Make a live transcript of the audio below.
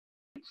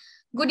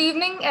Good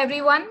evening,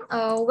 everyone.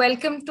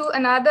 Welcome to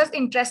another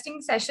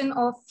interesting session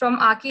from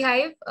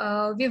Arkihive.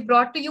 We've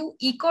brought to you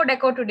Eco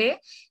Deco today.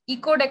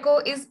 Eco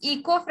Deco is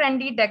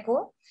eco-friendly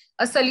deco,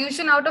 a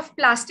solution out of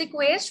plastic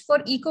waste for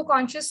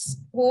eco-conscious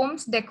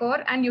homes,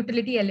 decor, and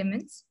utility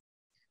elements.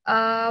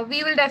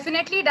 We will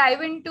definitely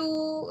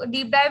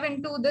deep dive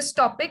into this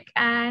topic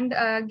and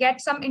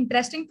get some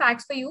interesting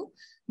facts for you.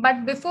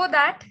 But before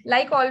that,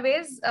 like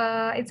always,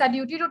 it's our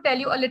duty to tell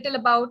you a little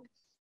about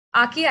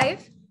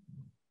Arkihive.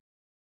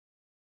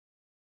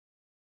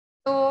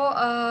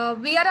 So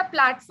we are a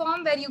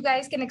platform where you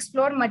guys can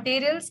explore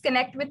materials,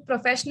 connect with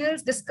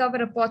professionals,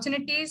 discover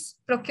opportunities,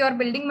 procure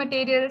building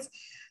materials.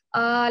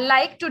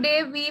 Like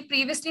today, we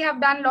previously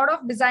have done a lot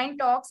of design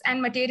talks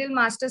and material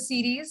master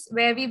series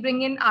where we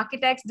bring in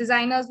architects,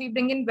 designers, we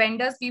bring in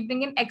vendors, we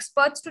bring in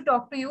experts to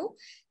talk to you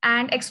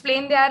and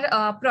explain their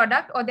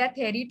product or their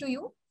theory to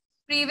you.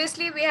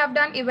 Previously, we have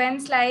done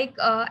events like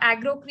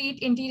agrocrete,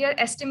 interior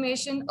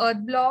estimation, earth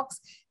blocks,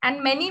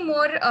 and many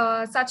more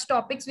such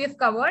topics we have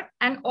covered.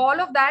 And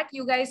all of that,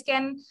 you guys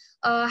can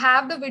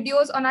have the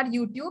videos on our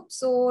YouTube.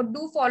 So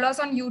do follow us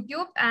on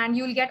YouTube and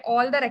you'll get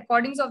all the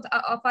recordings of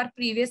our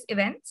previous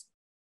events.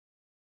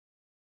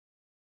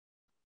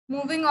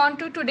 Moving on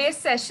to today's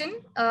session.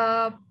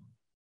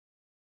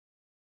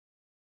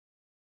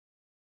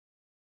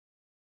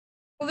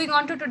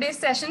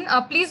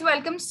 Please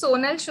welcome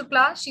Sonal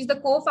Shukla. She's the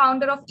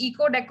co-founder of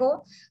Eco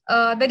Deco,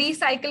 the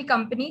recycle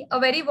company. A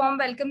very warm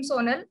welcome,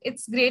 Sonal.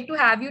 It's great to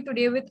have you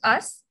today with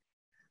us.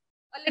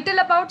 A little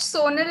about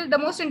Sonal, the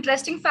most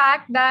interesting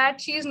fact that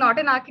she is not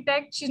an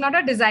architect, she's not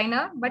a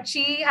designer, but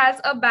she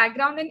has a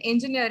background in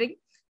engineering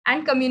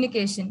and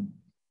communication.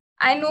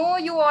 I know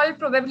you all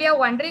probably are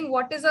wondering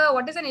what is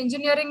an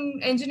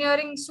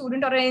engineering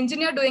student or an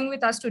engineer doing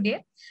with us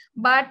today,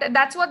 but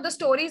that's what the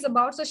story is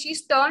about. So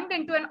she's turned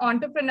into an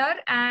entrepreneur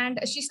and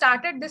she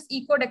started this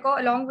Eco Deco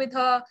along with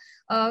her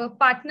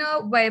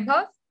partner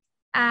Vaibhav.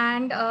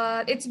 And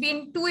it's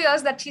been 2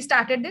 years that she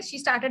started this. She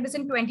started this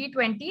in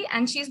 2020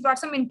 and she's brought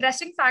some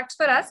interesting facts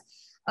for us,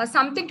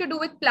 something to do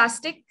with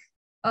plastic.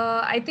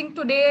 I think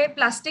today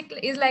plastic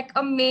is like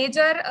a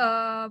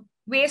major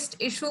waste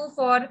issue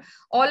for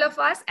all of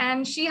us,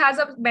 and she has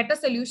a better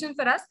solution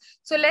for us.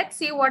 So let's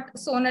see what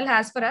Sonal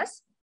has for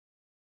us.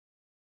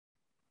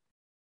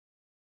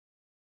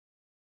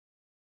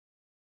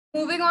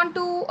 Moving on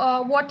to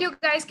what you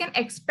guys can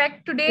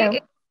expect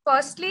today.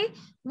 Firstly,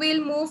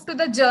 we'll move to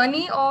the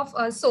journey of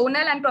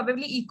Sonal and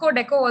probably Eco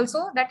Deco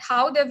also, that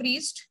how they've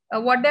reached,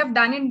 what they've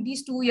done in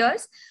these 2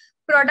 years,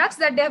 products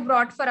that they've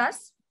brought for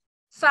us,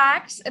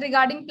 facts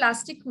regarding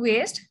plastic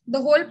waste,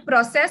 the whole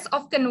process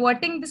of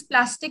converting this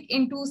plastic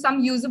into some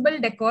usable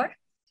decor,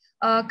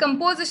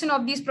 composition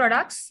of these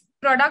products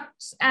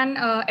and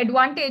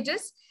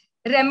advantages,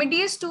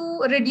 remedies to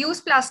reduce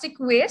plastic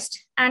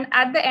waste. And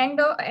at the end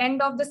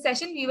of the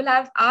session, we will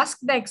have Ask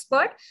the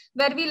Expert,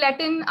 where we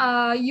let in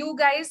you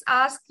guys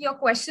ask your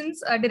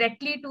questions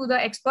directly to the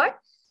expert.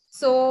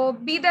 So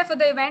be there for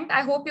the event.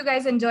 I hope you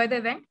guys enjoy the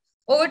event.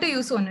 Over to you,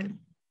 Sonal.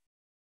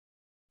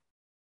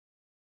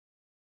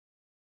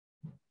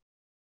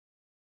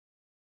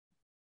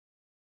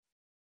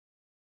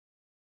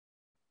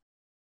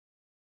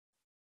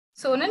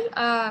 Sonal,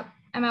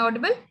 am I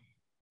audible?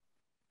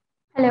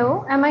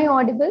 Hello, am I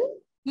audible?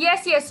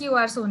 Yes, you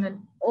are, Sonal.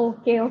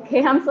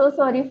 Okay. I'm so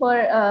sorry for,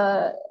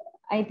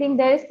 I think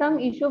there is some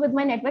issue with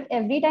my network.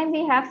 Every time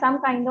we have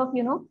some kind of,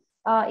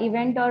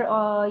 event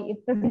or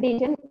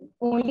presentation,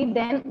 only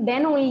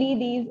then only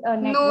these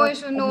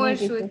network. No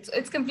issue.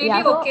 It's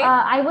completely okay.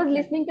 I was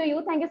listening to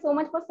you. Thank you so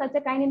much for such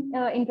a kind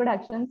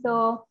introduction.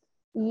 So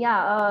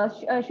yeah,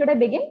 should I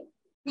begin?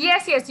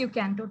 Yes, you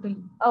can, totally.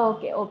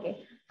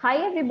 Okay. Hi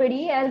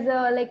everybody. As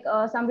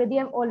Samriddhi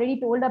have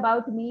already told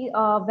about me,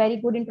 very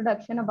good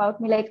introduction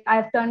about me. Like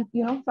I've turned,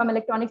 from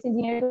electronics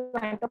engineer to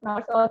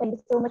entrepreneur. So thank you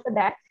so much for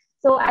that.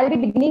 So I'll be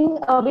beginning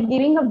with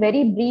giving a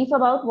very brief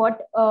about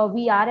what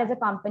we are as a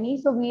company.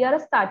 So we are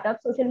a startup,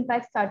 social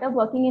impact startup,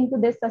 working into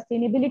this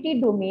sustainability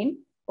domain.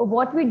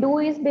 What we do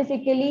is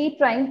basically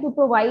trying to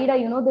provide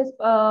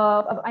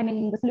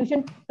the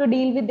solution to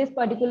deal with this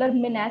particular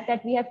menace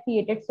that we have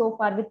created so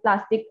far with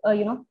plastic,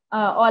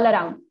 all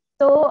around.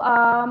 So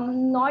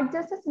not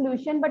just a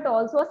solution, but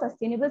also a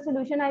sustainable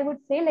solution, I would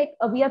say. Like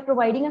we are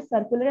providing a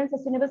circular and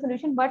sustainable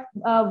solution, but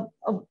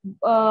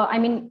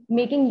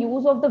making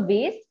use of the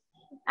waste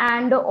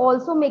and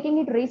also making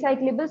it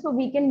recyclable, so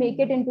we can make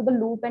it into the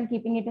loop and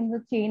keeping it in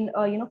the chain,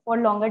 for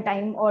longer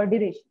time or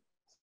duration.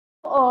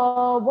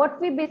 What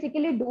we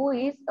basically do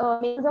is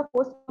make use of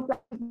post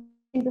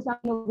into some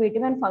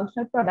innovative and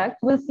functional products.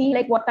 We'll see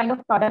like what kind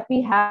of product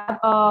we have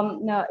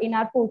in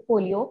our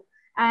portfolio.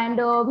 And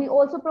we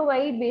also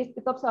provide waste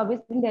pickup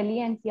service in Delhi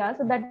NCR.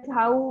 So that's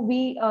how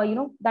we,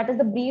 that is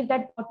the brief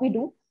that what we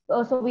do.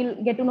 So we'll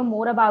get to know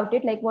more about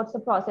it, like what's the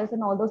process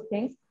and all those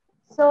things.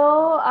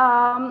 So,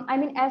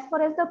 as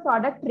far as the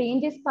product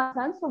range is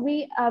concerned, so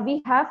we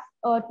have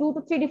 2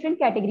 to 3 different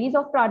categories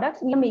of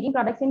products. We are making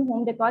products in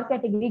home decor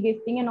category,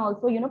 gifting, and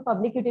also,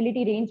 public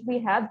utility range we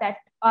have that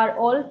are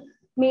all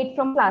made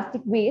from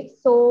plastic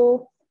waste.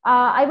 So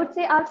I would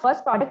say our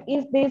first product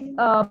is this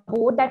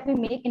board that we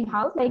make in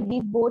house. Like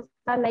these boards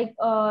are like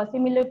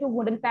similar to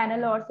wooden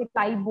panel or say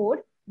plywood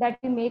that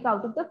we make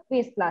out of the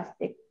waste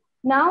plastic.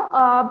 Now,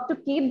 to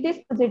keep this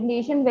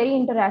presentation very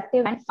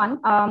interactive and fun,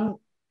 I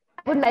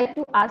would like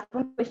to ask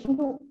one question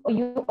to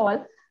you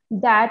all,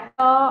 that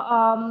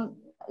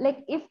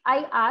like if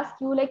I ask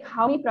you like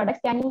how many products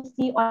can you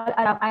see all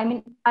around, I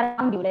mean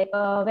around you, like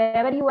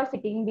wherever you are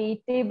sitting, be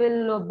it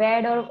table or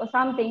bed or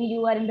something,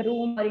 you are in the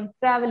room or in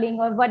traveling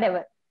or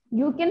whatever,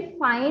 you can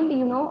find,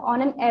 you know,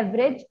 on an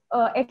average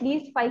at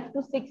least 5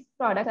 to 6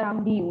 products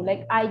around you.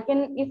 Like I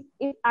can,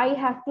 if I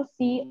have to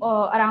see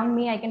around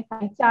me, I can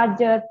find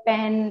charger,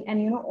 pen,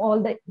 and you know all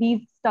the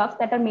these stuffs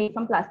that are made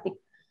from plastic.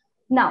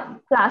 Now,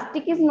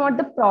 plastic is not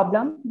the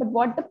problem, but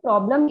what the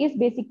problem is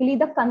basically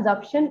the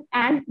consumption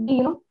and the,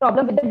 you know,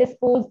 problem with the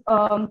dispose.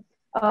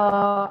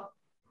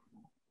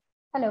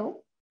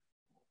 Hello.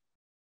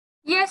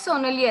 Yes,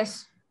 Sonal.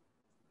 Yes.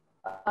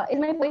 Is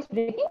my voice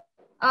breaking?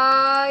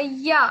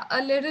 Yeah,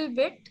 a little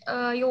bit.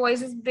 Your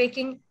voice is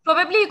breaking.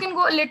 Probably you can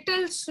go a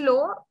little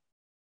slow.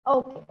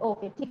 Okay.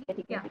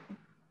 Okay. Yeah.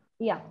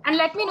 Yeah. And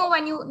let me know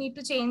when you need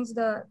to change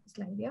the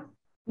slide. Yeah.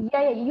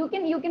 Yeah. You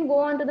can go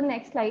on to the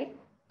next slide.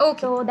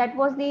 Okay. So that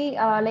was the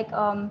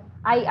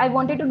I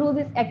wanted to do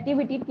this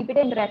activity to keep it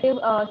an interactive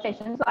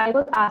session. So I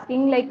was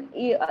asking like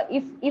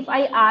if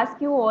I ask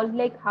you all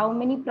like how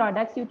many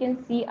products you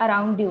can see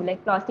around you,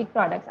 like plastic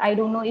products. I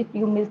don't know if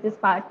you missed this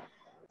part.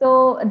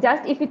 So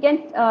just if you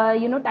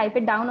can you know, type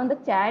it down on the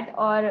chat,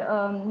 or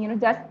you know,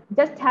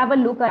 just have a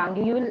look around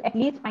you. You will at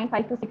least find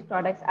 5 to 6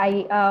 products.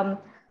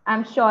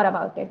 I'm sure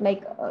about it.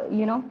 Like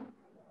you know,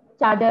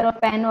 charger or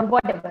pen or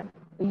whatever.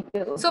 So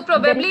There is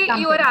probably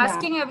you are something. Yeah.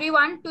 asking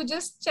everyone to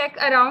just check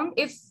around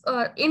if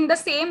in the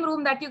same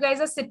room that you guys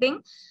are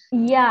sitting,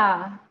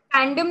 Yeah.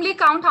 randomly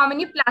count how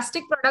many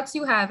plastic products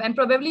you have, and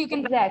probably you can.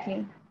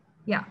 Exactly.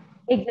 Yeah.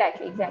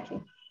 Exactly.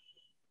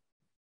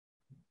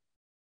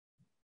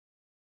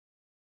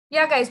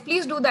 Yeah, guys,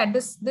 please do that.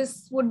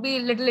 This would be a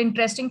little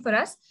interesting for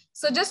us.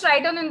 So just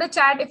write on in the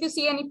chat if you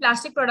see any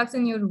plastic products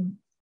in your room.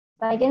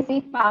 So I can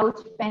see pouch,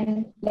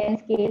 pen,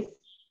 lens case,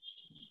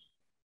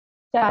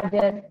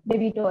 charger,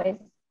 baby toys.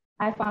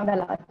 I found a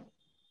lot.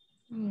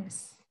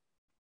 Yes.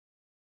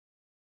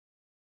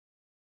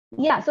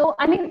 Yeah, so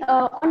I mean,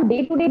 on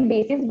day-to-day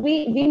basis,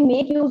 we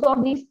make use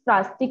of these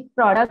plastic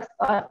products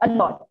a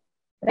lot,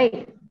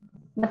 right?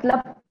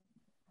 Matlab,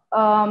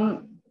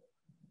 um,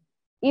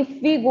 if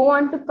we go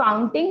on to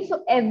counting,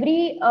 so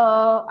every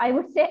I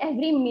would say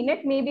every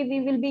minute maybe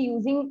we will be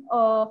using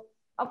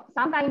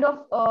some kind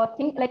of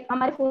thing, like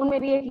हमारे phone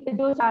में भी एक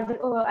जो charger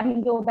I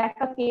mean जो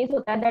backup case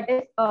होता है, that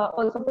is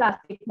also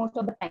plastic most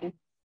of the time.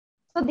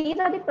 So these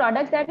are the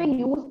products that we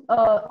use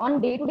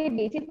on day-to-day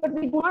basis, but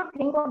we do not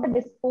think of the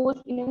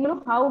dispose, you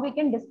know, how we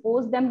can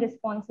dispose them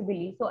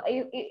responsibly. So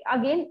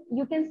again,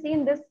 you can see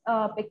in this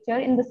picture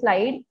in the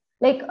slide,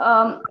 like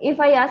if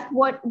I ask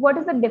what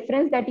is the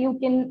difference that you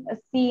can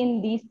see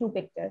in these two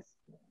pictures,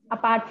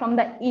 apart from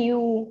the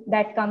EU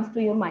that comes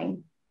to your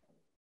mind,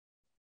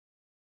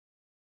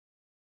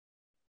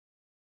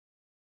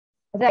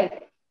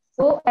 right?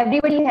 So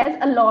everybody has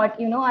a lot,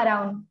 you know,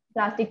 around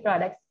plastic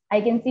products.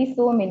 I can see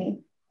so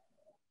many.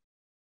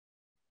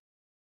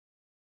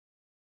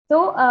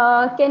 So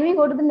can we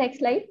go to the next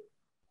slide?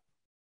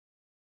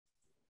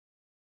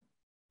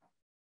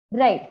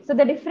 Right. So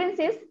the difference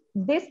is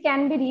this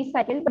can be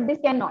recycled, but this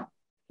cannot.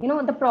 You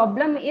know, the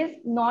problem is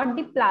not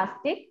the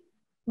plastic,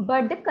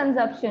 but the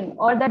consumption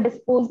or the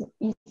dispose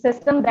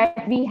system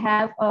that we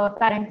have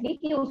currently.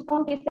 कि उसको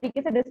हम किस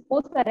तरीके से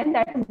dispose करें,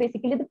 that is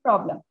basically the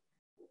problem.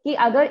 कि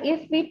अगर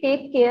if we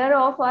take care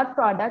of our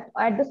product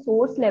at the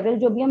source level,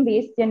 जो भी हम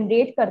waste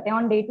generate करते हैं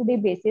on day-to-day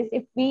basis,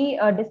 if we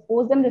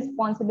dispose them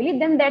responsibly,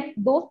 then that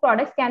those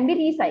products can be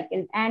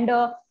recycled. And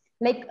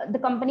like the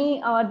company,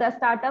 the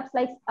startups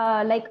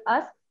like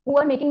us who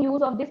are making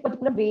use of this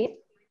particular waste,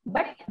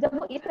 but जब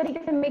वो इस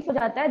तरीके से mix हो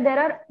जाता है, there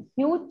are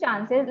huge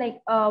chances like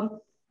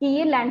कि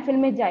ये landfill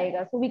में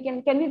जाएगा. So we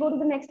can we go to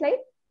the next slide?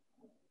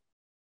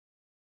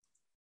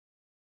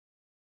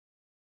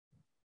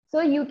 So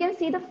you can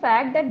see the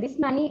fact that this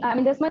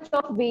much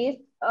of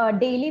waste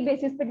daily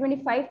basis, for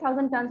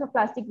 25,000 tons of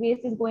plastic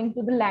waste is going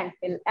to the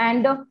landfill.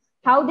 And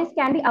how this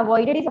can be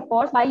avoided is, of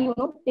course, by, you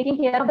know, taking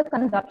care of the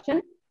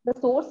consumption, the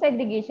source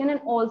segregation,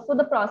 and also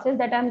the process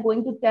that I'm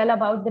going to tell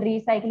about, the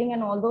recycling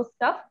and all those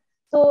stuff.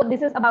 So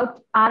this is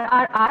about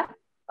RRR,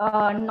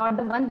 not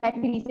the one that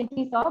we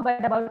recently saw,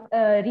 but about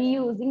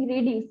reusing,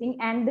 reducing,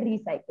 and the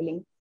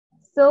recycling.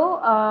 So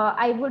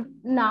I would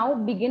now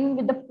begin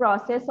with the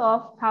process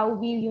of how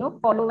we, you know,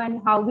 follow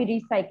and how we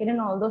recycle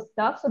and all those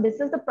stuff. So this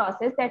is the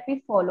process that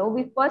we follow.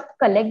 We first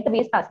collect the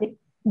waste plastic,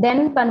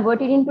 then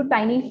convert it into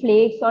tiny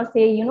flakes, or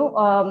say, you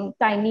know,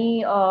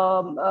 tiny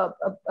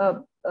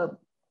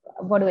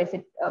what do I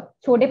say,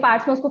 छोटे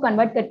parts में उसको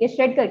convert करके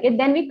shred करके,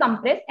 then we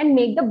compress and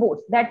make the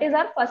boards. That is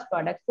our first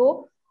product.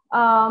 So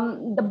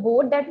The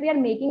board that we are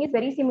making is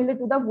very similar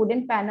to the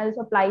wooden panels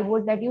or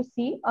plywood that you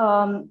see.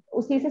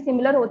 उसी से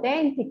similar होते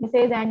हैं in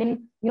thicknesses and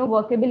in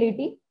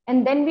workability,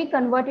 and then we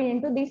convert it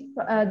into this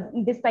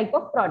type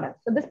of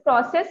product. So this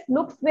process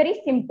looks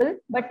very simple,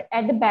 but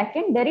at the back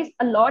end there is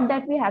a lot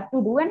that we have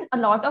to do and a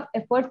lot of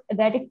effort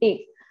that it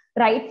takes,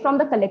 right from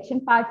the collection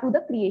part to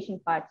the creation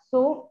part.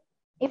 So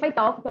if I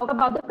talk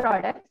about the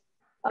product,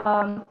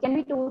 can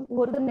we go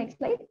to the next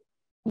slide?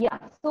 Yeah,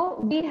 so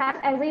we have,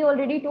 as I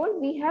already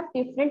told, we have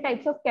different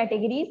types of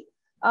categories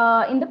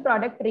in the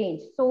product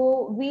range.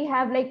 So we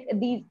have like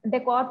these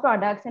decor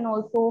products and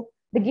also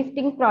the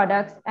gifting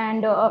products.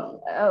 And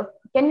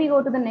can we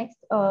go to the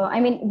next? I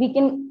mean, we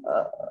can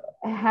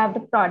have the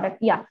product.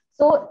 Yeah.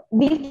 So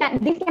these can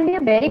be a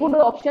very good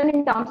option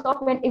in terms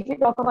of when if we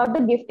talk about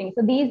the gifting.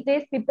 So these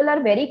days people are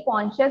very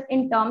conscious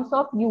in terms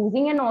of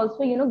using and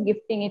also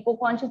gifting.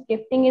 Eco-conscious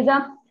gifting is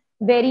what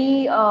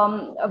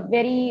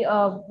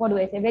do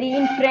I say, very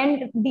in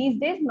trend these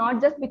days, not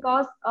just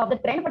because of the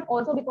trend, but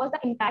also because the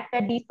impact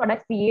that these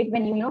products create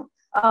when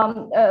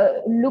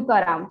look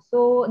around.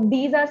 So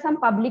these are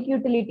some public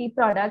utility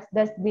products,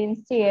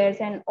 dustbins, chairs,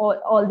 and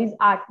all these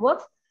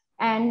artworks.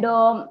 And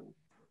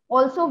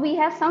also we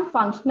have some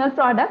functional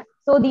products.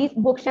 So these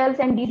bookshelves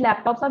and these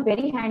laptops are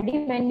very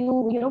handy when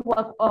you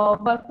work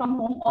from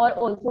home or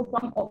also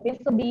from office.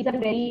 So these are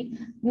very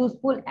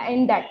useful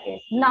in that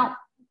case. Now,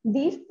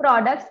 these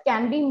products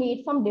can be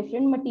made from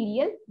different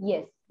material,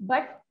 yes,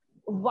 but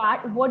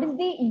what is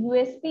the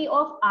USP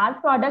of our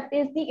product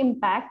is the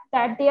impact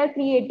that they are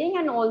creating,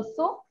 and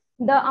also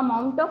the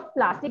amount of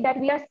plastic that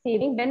we are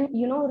saving when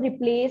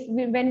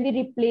when we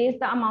replace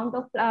the amount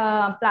of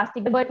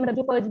plastic, but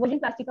जो virgin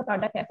plastic का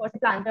product है for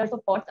planters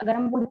or pots, अगर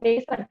हम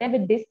replace करते हैं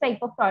with this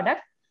type of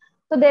product,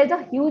 so there's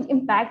a huge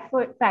impact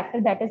factor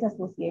that is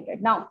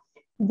associated. Now,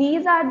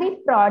 these are the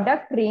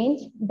product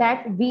range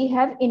that we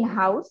have in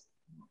house.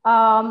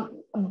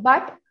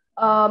 But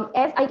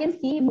as I can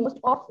see, most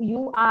of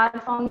you are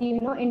from the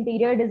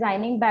interior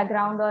designing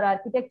background or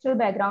architectural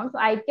background, so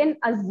I can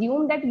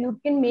assume that you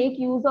can make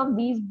use of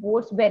these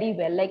boards very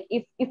well. Like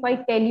if I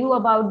tell you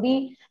about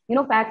the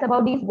facts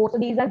about these boards, so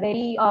these are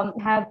very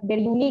have their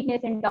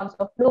uniqueness in terms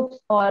of looks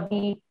or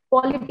the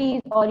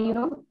qualities, or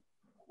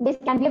this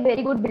can be a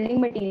very good building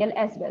material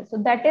as well. So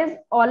that is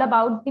all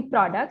about the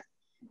products.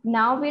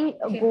 Now we'll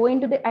go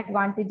into the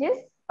advantages.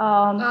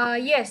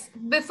 Yes,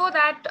 before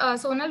that,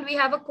 Sonal, we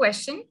have a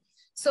question.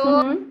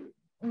 So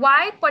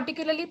why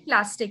particularly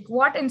plastic?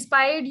 What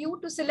inspired you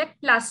to select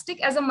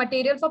plastic as a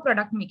material for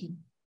product making?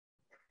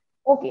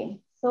 Okay,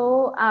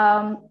 so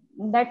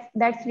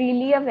that's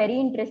really a very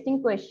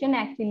interesting question,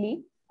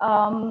 actually.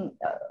 I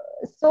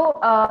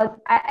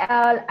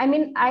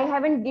mean, I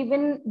haven't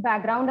given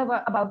background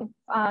about the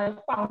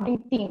founding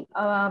team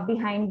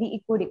behind the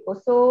Eco Deco.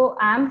 So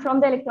I'm from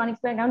the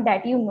electronics background,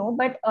 that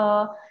but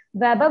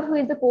Vaibhav, who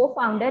is the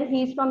co-founder,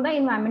 he's from the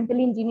environmental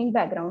engineering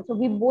background. So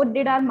we both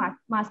did our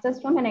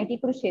masters from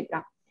NIT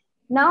Kurukshetra.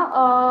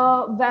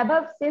 Now,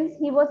 Vaibhav, since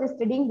he was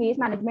studying waste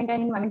management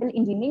and environmental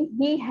engineering,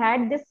 he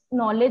had this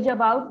knowledge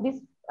about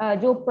this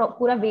जो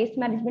पूरा waste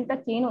management का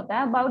chain होता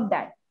है, about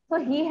that. So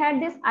he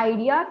had this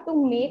idea to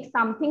make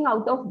something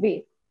out of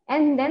waste.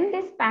 And then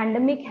this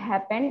pandemic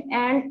happened,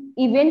 and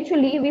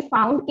eventually we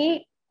found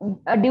that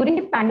during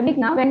the pandemic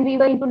now, when we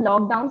were into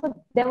lockdown, so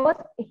there was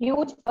a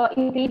huge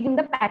increase in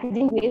the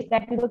packaging waste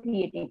that we were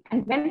creating.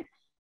 And when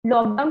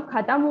lockdown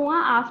khatam hua,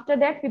 after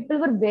that people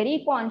were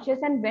very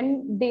conscious, and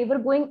when they were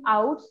going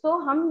out,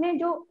 so हमने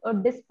जो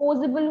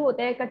disposable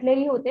होते हैं,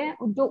 cutlery होते हैं,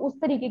 जो उस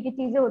तरीके की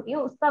चीजें होती हैं,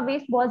 उसका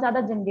waste बहुत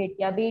ज़्यादा generate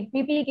किया,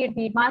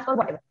 PPE, mask or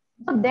whatever.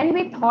 So then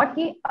we thought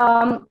कि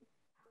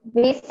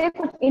waste से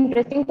कुछ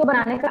interesting तो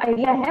बनाने का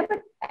idea है,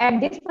 but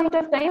at this point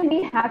of time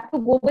we have to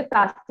go with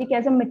plastic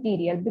as a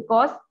material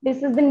because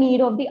this is the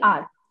need of the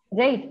hour,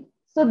 right?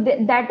 So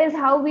that is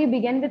how we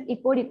began with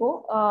Eco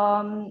Deco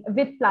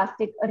with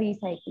plastic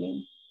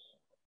recycling.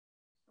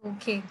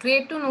 Okay,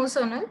 great to know,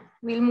 Sonal.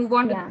 We'll move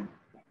on.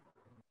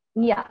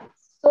 Yeah.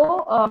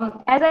 So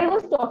as I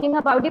was talking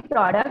about the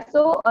product,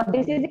 so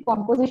this is the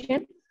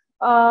composition.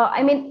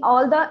 I mean,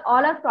 all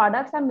our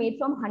products are made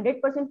from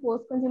 100%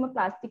 post-consumer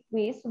plastic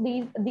waste. So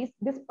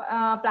this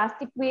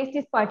plastic waste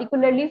is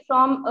particularly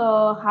from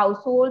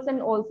households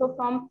and also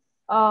from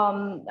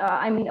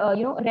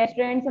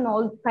restaurants and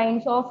all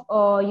kinds of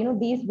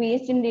these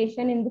waste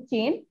generation in the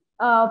chain,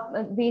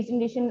 waste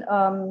generation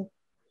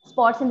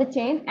spots in the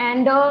chain.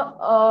 And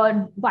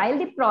while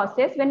the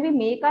process, when we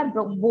make our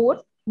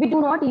boards, we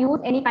do not use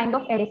any kind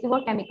of adhesive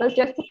or chemicals,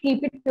 just to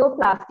keep it pure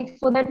plastic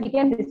so that we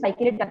can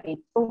recycle it again.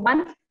 So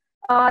once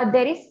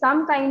there is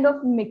some kind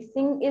of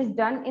mixing is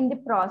done in the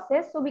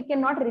process, so we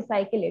cannot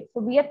recycle it. So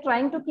we are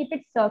trying to keep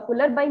it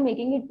circular by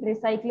making it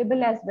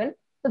recyclable as well.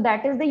 So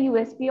that is the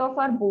USP of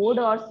our board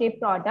or say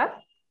product.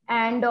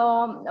 And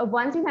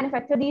once we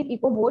manufacture these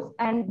eco boards,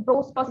 and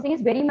post processing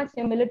is very much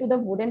similar to the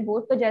wooden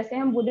board. So जैसे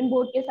हम wooden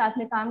board के साथ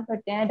में काम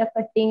करते हैं, the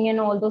cutting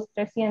and all those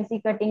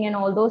CNC cutting and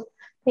all those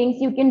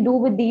things you can do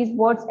with these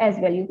boards as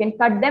well. You can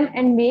cut them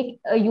and make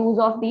use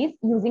of these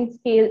using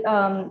scale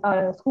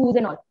screws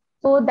and all.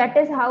 So that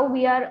is how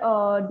we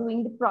are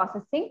doing the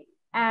processing.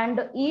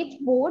 And each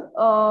board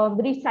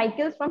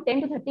recycles from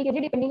 10 to 30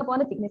 kg depending upon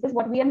the thicknesses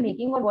what we are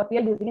making or what we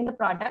are using in the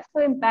product.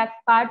 So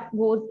impact part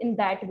goes in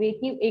that way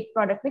कि एक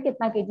product में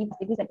कितना kg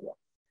plastic recycle हुआ.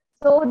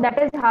 So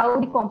that is how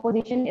the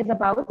composition is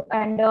about.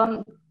 And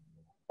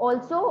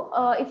also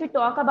if you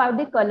talk about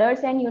the colors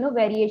and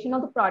variation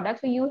of the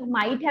product, so you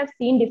might have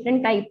seen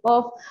different type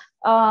of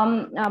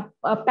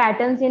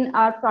patterns in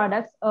our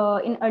products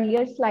in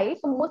earlier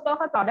slides. So most of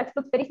our products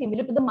look very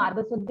similar to the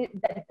marble, so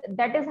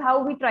that is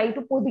how we try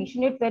to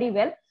position it very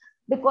well,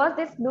 because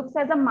this looks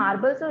as a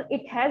marble, so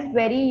it has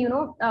very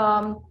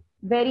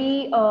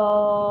very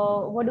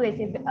what do I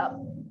say,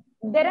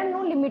 there are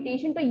no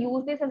limitation to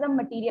use this as a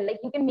material. Like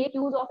you can make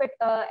use of it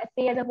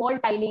say as a wall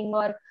tiling,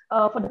 or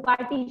for the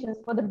partitions,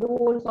 for the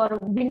doors or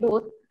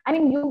windows. I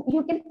mean,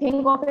 you can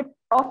think of it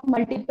of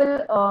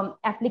multiple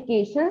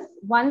applications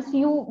once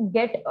you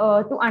get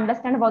to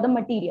understand about the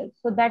material.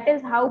 So that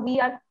is how we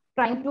are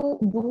trying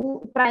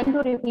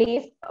to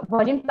replace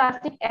virgin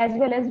plastic as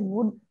well as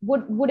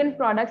wooden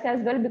products as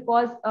well,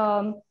 because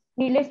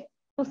needless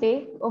to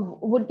say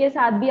wood के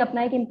साथ भी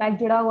अपना एक impact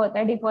जुड़ा हुआ होता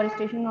है,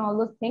 deforestation and all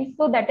those things.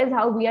 So that is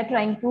how we are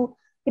trying to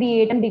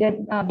create a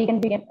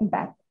bigger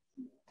impact.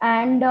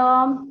 And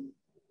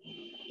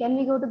can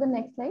we go to the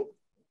next slide?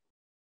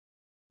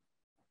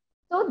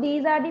 So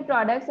these are the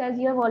products, as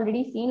you have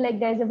already seen, like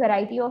there's a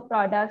variety of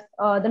products,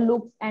 the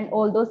looks and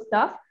all those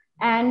stuff.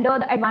 And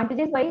the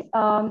advantages wise,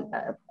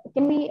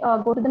 can we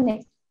go to the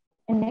next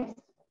and next?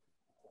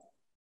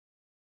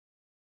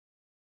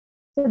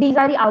 So these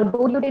are the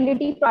outdoor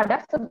utility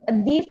products. So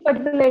these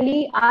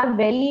particularly are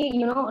very,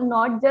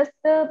 not just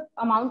the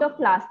amount of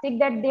plastic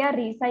that they are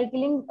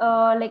recycling,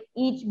 like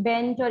each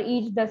bench or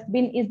each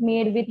dustbin is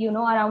made with,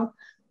 around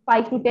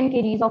 5 to 10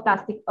 kgs of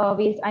plastic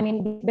waste. I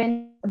mean, this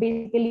bench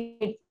basically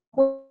it's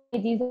 4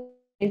 kgs of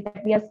waste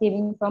that we are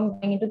saving from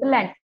going into the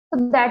land.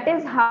 So that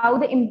is how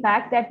the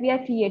impact that we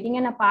are creating.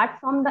 And apart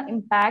from the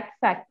impact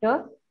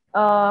factor,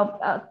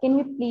 can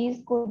we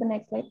please go to the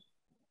next slide?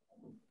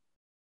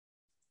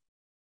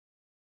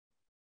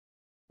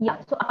 Yeah,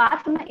 so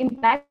apart from the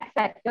impact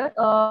factor,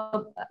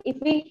 if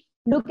we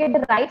look at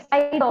the right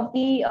side of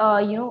the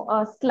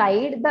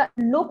slide, the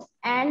looks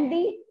and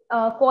the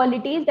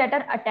qualities that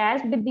are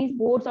attached with these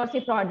boards or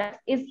say products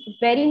is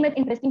very much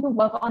interesting to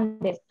work on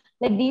this.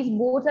 Like these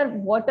boards are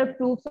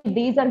waterproof, so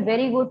these are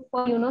very good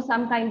for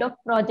some kind of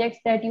projects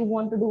that you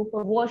want to do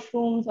for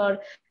washrooms, or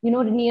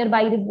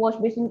nearby the wash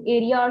basin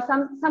area, or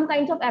some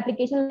kinds of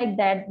application like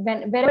that.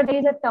 Wherever there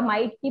is a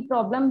termite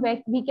problem, where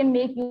we can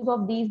make use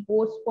of these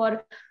boards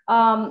for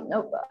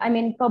I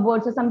mean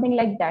cupboards or something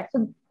like that.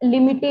 So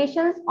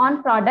limitations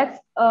on products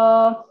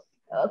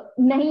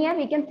nahi hai.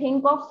 We can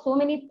think of so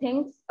many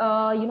things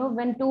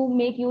when to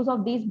make use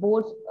of these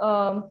boards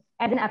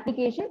as an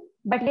application.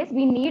 But yes,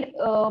 we need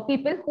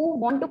people who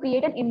want to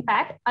create an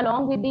impact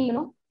along with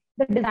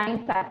the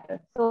design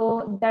factor.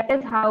 So that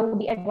is how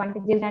the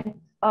advantages and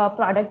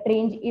product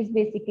range is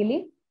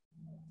basically.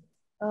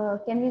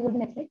 Can we go to the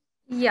next slide?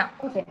 Yeah.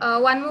 Okay.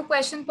 One more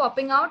question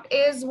popping out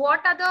is,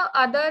 what are the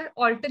other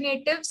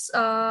alternatives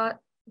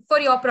for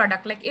your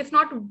product? Like if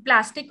not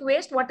plastic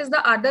waste, what is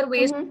the other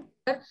waste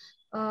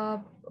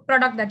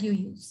product that you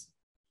use?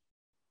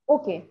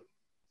 Okay.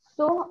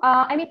 So,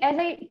 I mean, as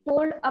I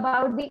told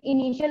about, the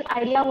initial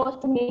idea was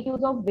to make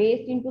use of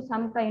waste into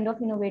some kind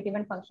of innovative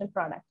and functional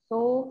product.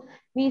 So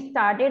we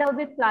started out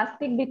with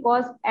plastic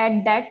because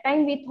at that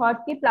time we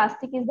thought that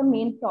plastic is the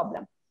main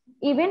problem.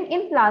 Even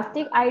in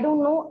plastic, I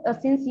don't know,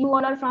 since you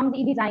all are from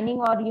the designing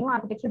or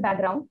architecture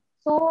background.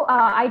 So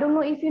I don't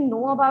know if you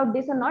know about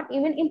this or not.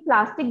 Even in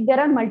plastic, there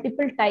are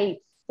multiple types.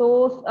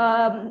 So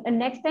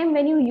next time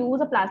when you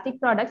use a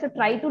plastic product, so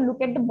try to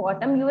look at the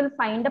bottom, you will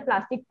find a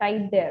plastic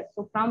type there.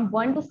 So from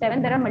 1 to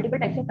 7, there are multiple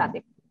types of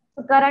plastic.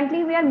 So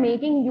currently we are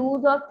making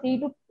use of 3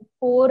 to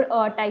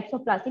 4 types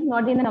of plastic,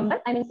 not in the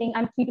number. I mean saying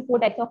I'm 3 to 4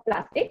 types of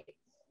plastic.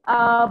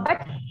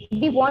 But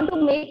we want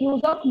to make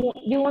use of,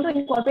 we want to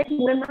incorporate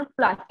more and more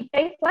plastic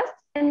type first,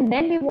 and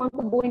then we want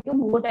to go into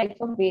more types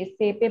of waste,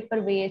 say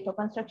paper waste or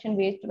construction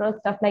waste or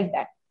stuff like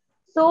that.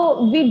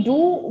 So we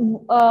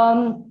do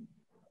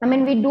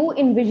we do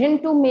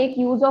envision to make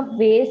use of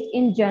waste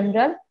in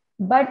general,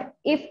 but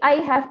if I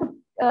have to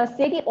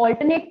say the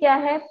alternate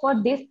kya hai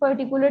for this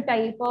particular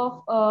type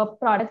of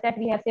products that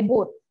we have, say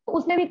board, so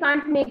usme we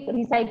can't make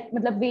recycle,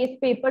 matlab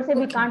waste paper se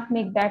we can't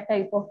make that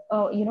type of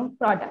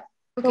product.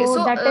 Okay,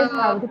 so that is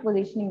how the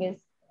positioning is.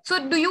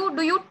 So do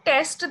you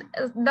test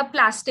the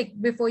plastic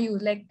before you,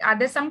 like, are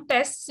there some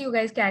tests you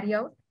guys carry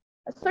out?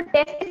 So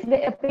test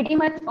is pretty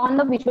much on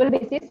the visual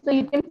basis. So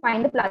you can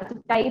find the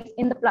plastic types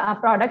in the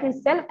product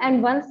itself.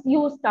 And once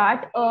you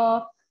start,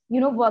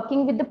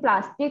 working with the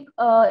plastic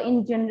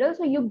in general,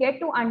 so you get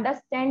to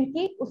understand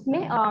ki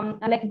usme,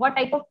 like what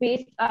type of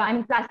waste,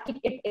 plastic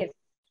it is.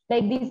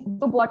 Like these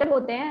जो bottle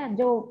होते हैं,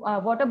 जो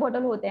water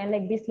bottle होते हैं,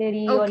 like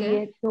Bisleri और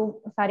ये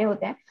जो सारे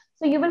होते हैं.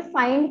 So you will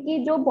find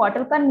कि जो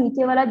bottle का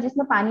नीचे वाला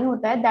जिसमें पानी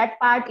होता है, that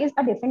part is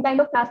a different kind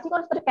of plastic,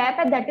 और उसका cap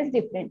है that is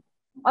different.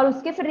 और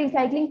उसके फिर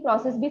रिसाइकलिंग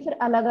प्रोसेस भी फिर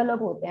अलग अलग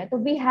होते हैं. तो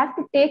we have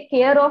to take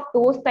care of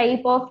those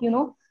type of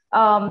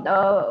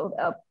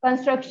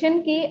construction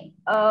ki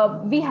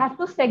we have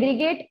to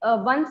segregate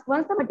once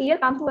the material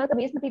comes to us, the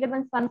waste material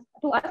once comes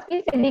to us, we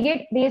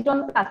segregate based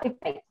on the plastic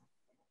type.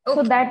 So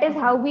Okay. that is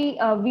how we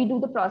do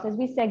the process.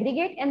 We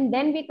segregate and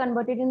then we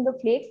convert it in the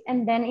flakes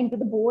and then into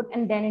the board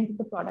and then into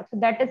the product. So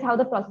that is how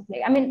the process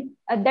like. I mean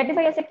that is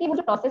why I said कि वो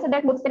जो process है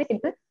that looks very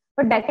simple,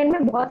 but backend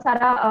में बहुत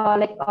सारा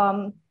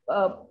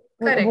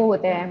Correct. वो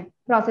होते हैं,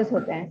 process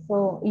होते हैं.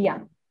 So yeah.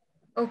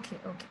 Okay.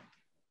 Okay.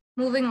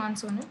 Moving on,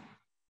 Sonal.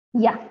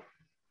 Yeah.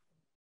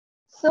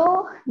 So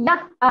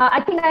yeah,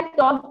 I think I've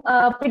talked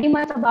pretty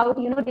much about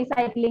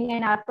recycling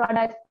and our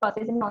products,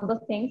 process, and all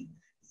those things.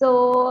 So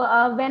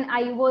when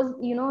I was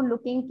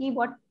looking ki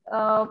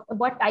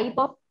what type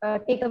of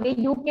takeaway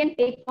you can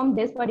take from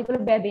this particular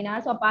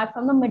webinar, so apart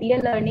from the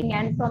material learning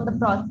and from the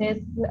process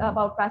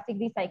about plastic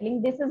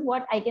recycling, this is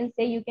what I can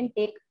say you can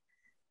take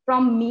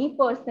from me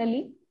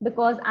personally,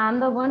 because I'm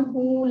the one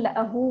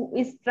who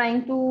is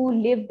trying to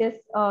live this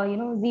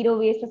zero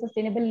waste or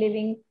sustainable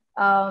living,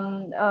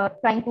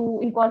 trying to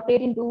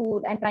incorporate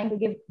into and trying to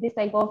give this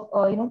type of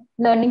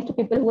learning to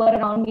people who are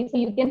around me. So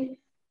you can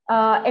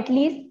at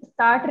least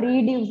start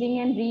reducing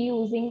and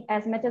reusing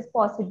as much as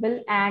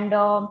possible, and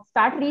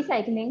start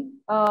recycling.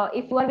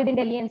 If you are within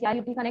Delhi NCR,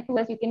 you can connect to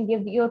us, you can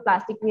give your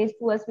plastic waste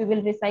to us, we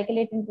will recycle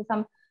it into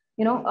some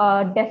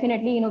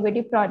definitely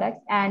innovative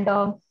products. And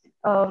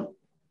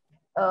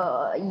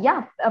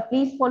yeah,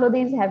 please follow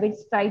these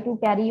habits, try to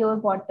carry your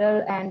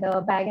bottle and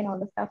bag and all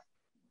the stuff.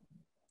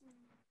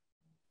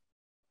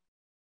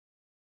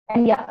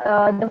 And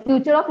yeah, the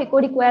future of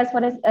Eco Deco as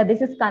far as this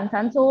is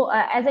concerned. So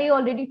as I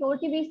already told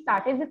you, we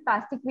started with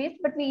plastic waste,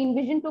 but we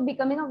envision to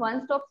becoming a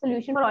one-stop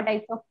solution for all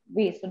types of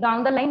waste. So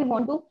down the line, we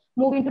want to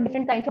move into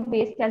different types of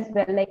waste as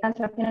well, like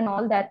construction and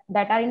all that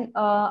are in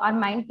our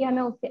mind. कि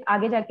हमें उससे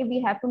आगे जाके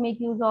we have to make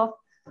use of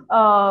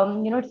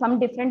some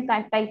different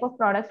type of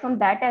products from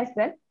that as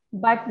well.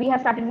 But we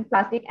have started with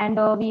plastic, and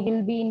we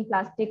will be in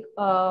plastic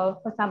for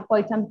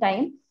quite some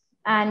time.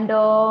 And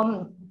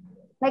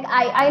like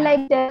I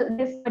like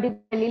this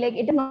particularly, like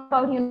it is not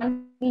about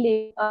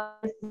live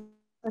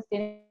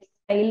sustainable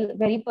style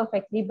very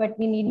perfectly, but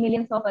we need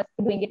millions of us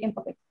doing it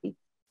imperfectly.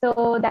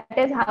 So that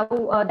is how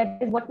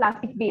that is what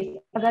plastic based.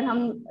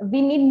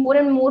 We need more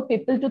and more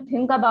people to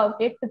think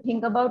about it, to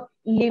think about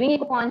living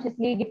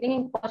eco-consciously, gifting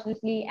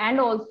eco-consciously, and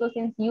also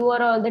since you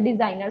are all the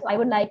designers, I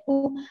would like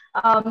to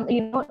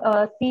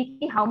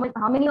see how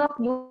many of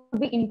you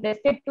would be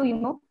interested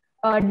to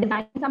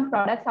design some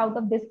products out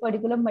of this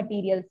particular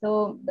material.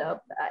 So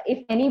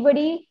if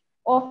anybody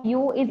of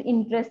you is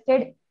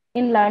interested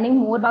in learning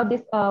more about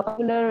this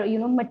particular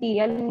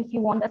material, and if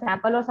you want a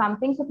sample or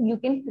something, so you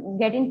can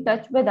get in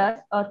touch with us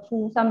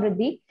through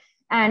Samriddhi,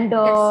 and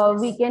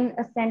Yes. we can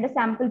send a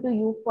sample to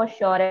you for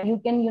sure. And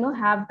you can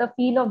have the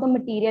feel of the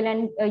material,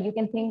 and you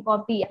can think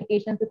of the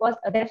applications, because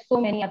there are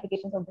so many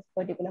applications of this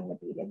particular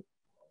material.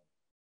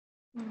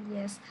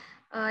 Yes,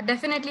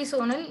 definitely,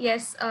 Sonal.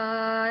 Yes.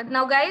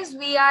 Now, guys,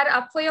 we are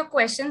up for your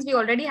questions. We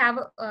already have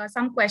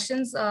some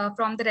questions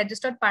from the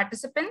registered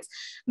participants.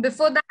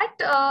 Before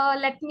that,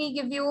 let me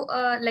give you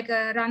like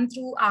a run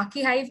through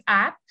Arkihive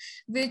app,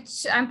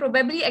 which I'm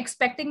probably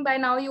expecting by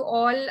now you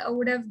all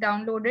would have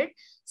downloaded.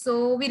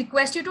 So we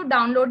request you to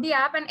download the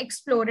app and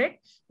explore it.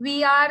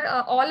 We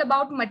are all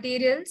about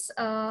materials.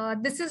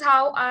 This is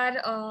how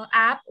our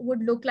app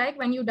would look like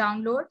when you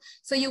download.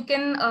 So you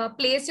can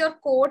place your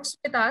quotes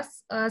with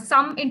us.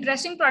 Some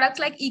interesting products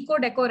like Eco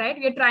Deco, right?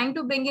 We are trying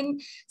to bring in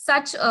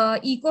such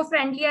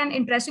eco-friendly and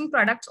interesting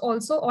products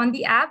also on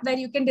the app, where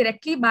you can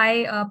directly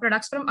buy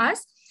products from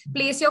us,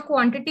 place your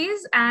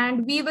quantities,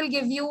 and we will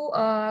give you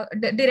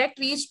direct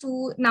reach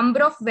to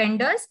number of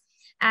vendors,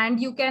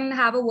 and you can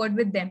have a word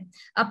with them.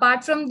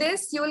 Apart from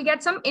this, you will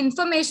get some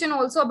information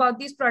also about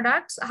these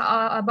products,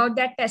 about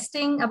their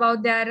testing,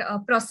 about their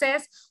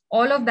process,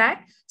 all of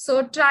that.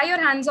 So try your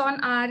hands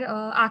on our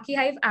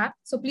Arkihive app.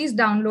 So please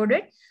download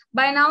it.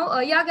 By now,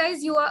 yeah,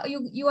 guys, you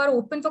are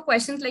open for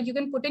questions. Like you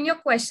can put in your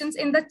questions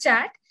in the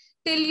chat.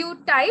 Till you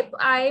type,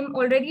 I'm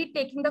already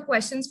taking the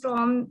questions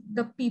from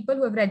the people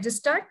who have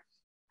registered.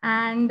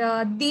 And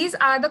these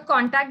are the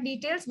contact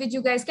details which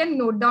you guys can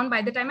note down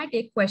by the time I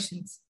take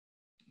questions,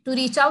 to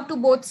reach out to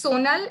both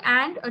Sonal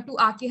and to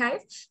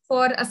Arkihive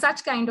for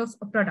such kind of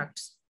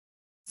products.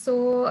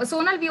 So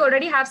Sonal, we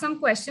already have some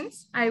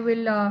questions. I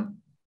will.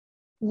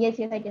 Yes,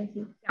 I can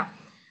see. Yeah.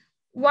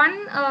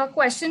 One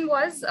question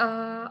was,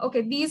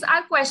 okay, these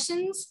are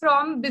questions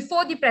from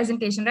before the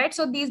presentation, right?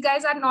 So these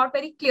guys are not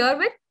very clear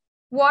with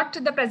what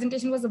the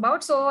presentation was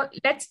about. So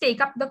let's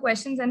take up the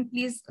questions and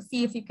please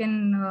see if you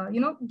can,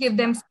 give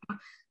them some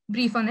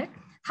brief on it.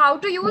 How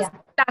to use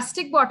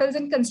plastic bottles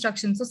in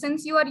construction. So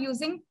since you are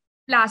using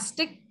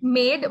plastic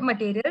made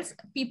materials,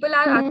 people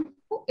are asking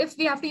if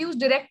we have to use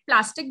direct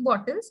plastic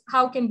bottles,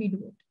 how can we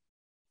do it?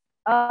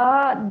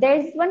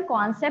 There's one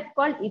concept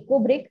called eco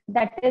brick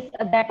that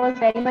was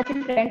very much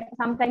in trend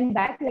some time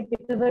back. Like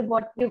people were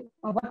what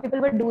people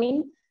were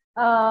doing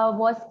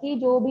was कि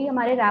जो भी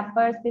हमारे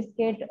wrappers,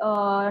 biscuit,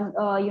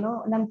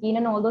 namkeen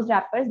and all those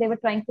wrappers, they were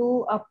trying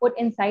to put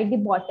inside the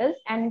bottles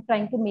and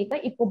trying to make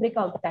a eco brick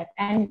out of that,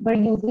 and were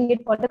using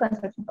it for the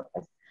construction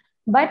purpose.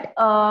 But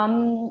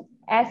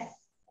as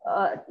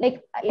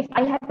like if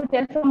I have to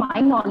tell from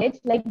my knowledge,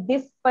 like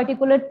this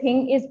particular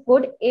thing is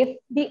good if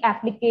the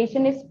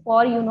application is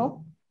for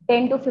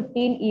 10 to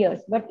 15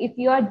 years. But if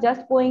you are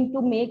just going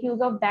to make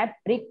use of that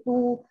brick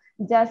to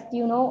just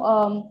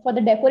for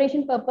the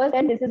decoration purpose,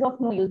 then this is of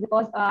no use,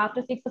 because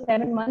after 6 or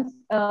 7 months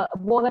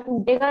वो अगर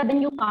टूटेगा,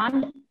 then you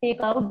can't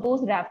take out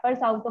those wrappers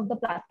out of the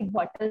plastic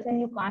bottles, and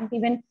you can't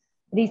even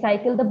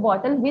recycle the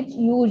bottle, which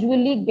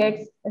usually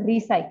gets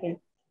recycled.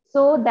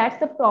 So that's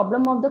the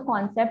problem of the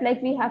concept.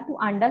 Like we have to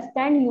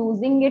understand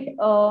using it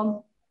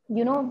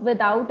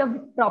without a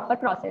proper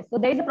process. So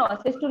there is a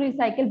process to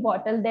recycle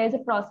bottle, there is a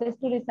process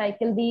to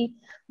recycle the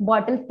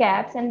bottle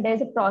caps, and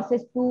there's a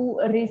process to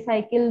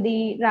recycle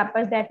the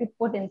wrappers that we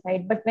put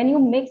inside. But when you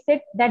mix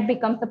it, that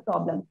becomes the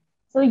problem.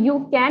 So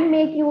you can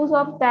make use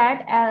of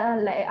that,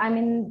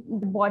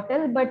 the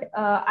bottle, but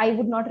I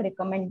would not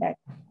recommend that.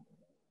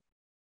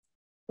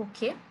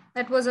 Okay,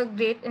 that was a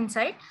great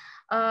insight.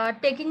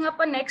 Taking up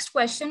a next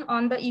question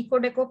on the Eco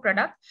Deco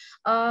product.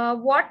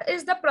 What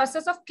is the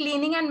process of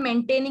cleaning and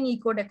maintaining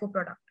Eco Deco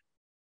product?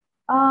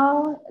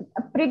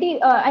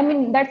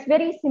 That's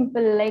very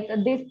simple. Like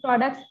these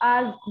products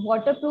are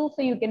waterproof,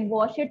 so you can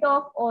wash it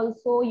off.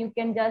 Also, you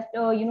can just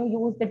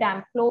use the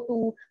damp floor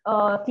to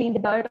clean the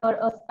dirt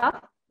or stuff.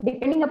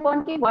 Depending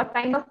upon what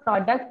kind of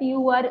product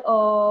you are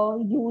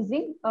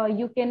using,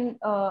 you can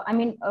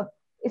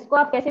इसको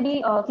आप कैसे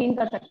भी clean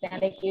कर सकते हैं.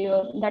 Like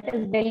that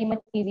is very much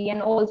easy.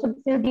 And also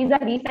since these are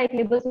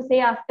recyclable, so say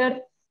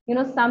after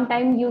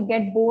sometime you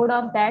get bored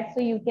of that, so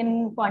you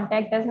can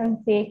contact us and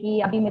say कि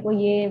अभी मेरे को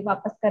ये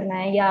वापस करना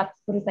है या आप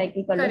इसको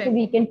recycle कर लो. So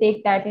we can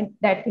take that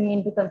thing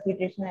into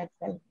consideration as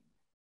well.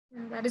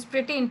 That is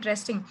pretty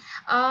interesting.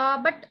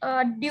 But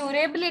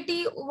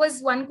durability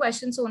was one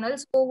question, Sonal.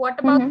 So what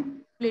about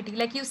durability?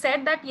 Like you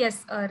said that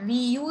yes,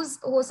 reuse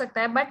हो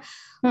सकता है, but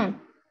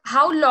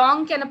how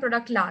long can a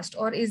product last,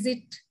 or is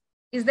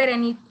there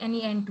any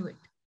end to it?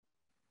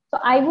 So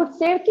I would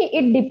say कि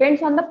it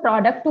depends on the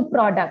product to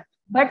product.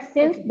 But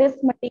since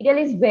this material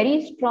is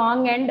very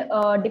strong and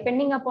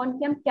depending upon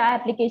कि हम क्या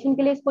application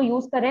के लिए इसको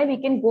use कर रहे हैं, we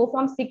can go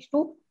from 6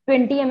 to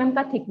 20 mm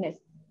का thickness.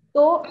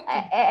 So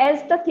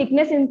as the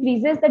thickness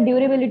increases, the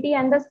durability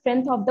and the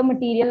strength of the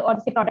material or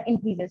the product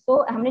increases.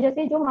 So हमने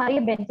जैसे जो हमारे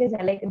benches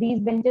है, like these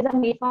benches are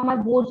made from our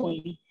boards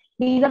only.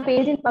 These are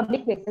placed in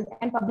public places,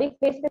 and public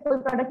place पे कोई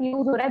product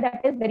use हो रहा है,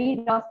 that is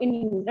very rough in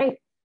use, right?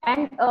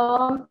 And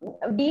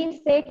we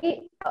say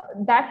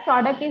that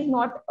product is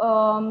not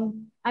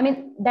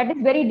that is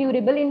very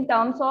durable in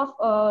terms of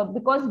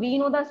because we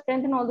know the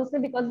strength and all those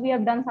things, because we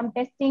have done some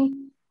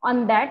testing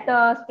on that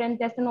strength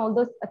test and all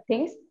those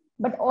things.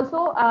 But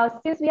also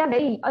since we are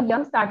a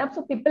young startup,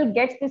 so people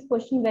gets this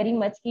question very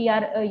much कि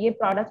यार ये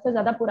products तो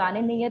ज़्यादा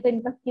पुराने नहीं है, तो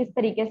इनका किस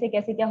तरीके से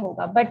कैसे क्या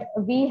होगा. But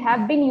we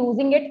have been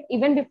using it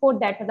even before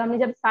that. मतलब हमने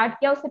जब start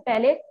किया उससे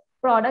पहले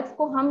products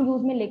को हम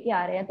use में लेके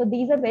आ रहे हैं. तो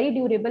these are very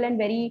durable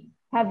and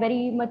have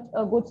very much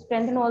good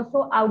strength. And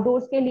also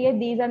outdoors के लिए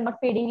these are not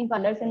fading in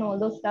colors and all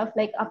those stuff.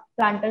 Like आप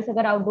planters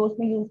अगर outdoors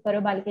में use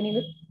करो balcony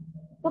में,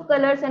 तो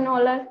colors and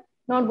all are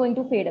not going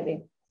to fade away.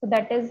 So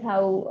that is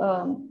how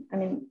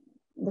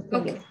the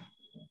thing is.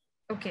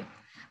 Okay.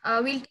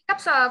 We'll take up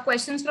some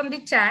questions from the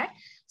chat.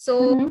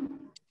 So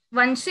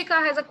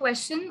Vanshika has a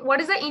question.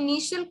 What is the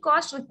initial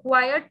cost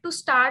required to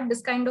start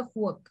this kind of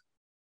work?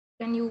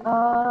 Can you?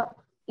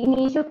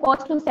 Initial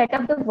cost to set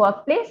up the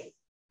workplace?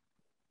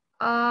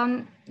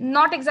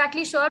 Not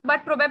exactly sure,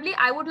 but probably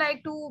I would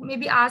like to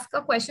maybe ask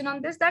a question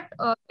on this, that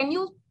can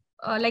you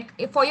like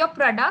for your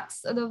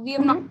products, we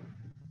have not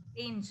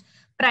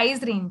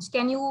price range.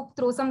 Can you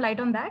throw some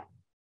light on that?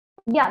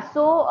 Yeah,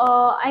 so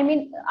our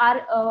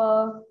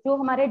जो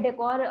हमारे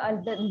decor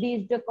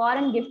these decor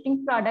and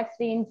gifting products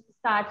range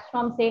starts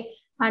from say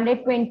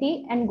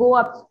 120 and go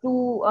up to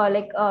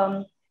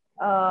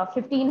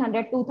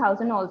 1500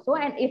 2000 also.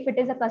 And if it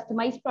is a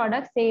customized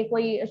product, say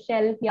कोई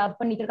shelf या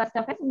furniture का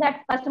stuff है, so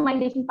that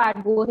customization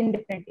part goes in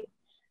differently.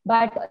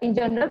 But in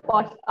general,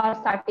 costs are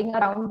starting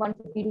around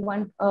 150 to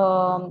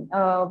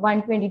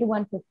 120 to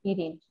 150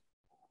 range.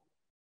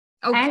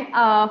 And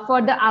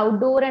for the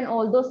outdoor and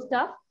all those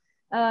stuff,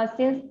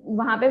 since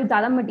वहाँ पे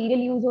ज़्यादा material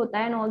use होता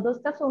है and all those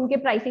stuff, so उनके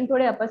pricing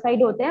थोड़े upper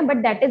side होते हैं,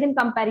 but that is in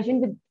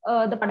comparison with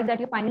the products that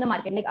you find in the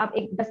market. Like आप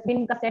एक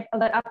dustbin का set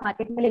अगर आप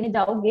market में लेने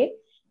जाओगे,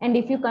 and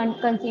if you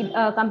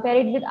compare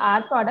it with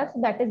our products,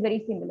 that is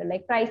very similar.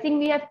 Like pricing,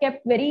 we have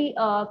kept very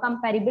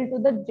comparable to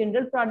the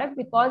general product,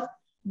 because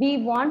we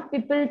want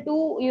people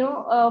to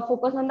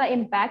focus on the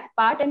impact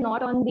part and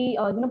not on the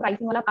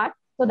pricing wala part.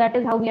 So that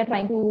is how we are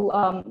trying to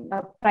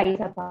price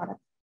our products.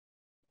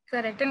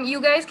 Correct. And you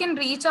guys can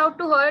reach out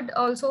to her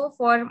also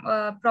for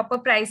proper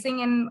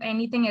pricing and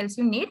anything else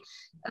you need.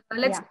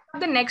 Let's have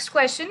the next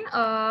question.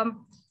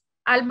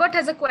 Albert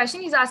has a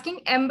question. He's asking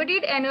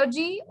embodied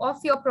energy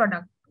of your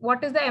product.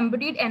 What is the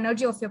embodied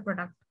energy of your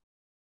product?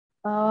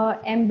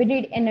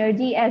 Embedded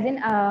energy as in,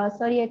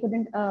 sorry, I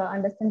couldn't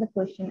understand the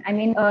question. I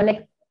mean,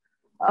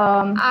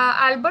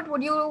 Albert,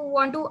 would you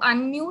want to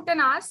unmute and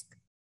ask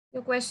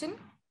your question?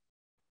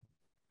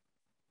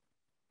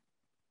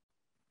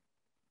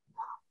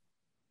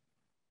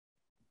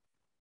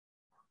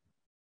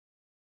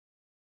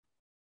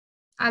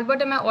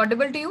 Albert, am I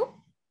audible to you?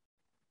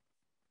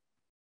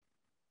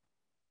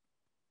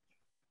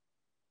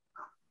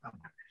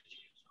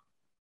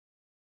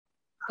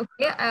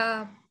 Okay.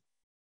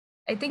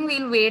 I think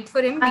we'll wait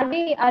for him. Are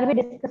we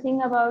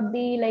discussing about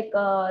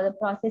the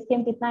process के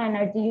हम कितना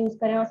energy use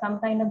करें or some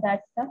kind of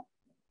that stuff?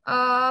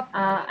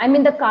 I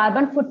mean the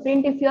carbon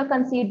footprint, if you are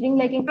considering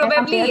like in probably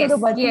compared yes, to the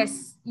virgin,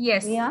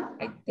 yes.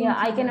 Yeah,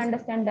 I can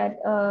understand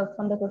that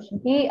from the question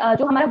कि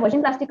जो हमारा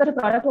virgin plastic का जो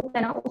product होता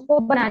है ना उसको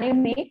बनाने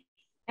में,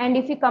 and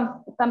if you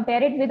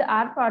compare it with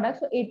our product,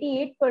 so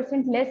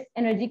 88% less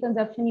energy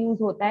consumption use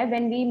होता है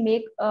when we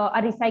make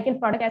a recycled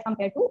product as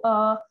compared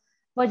to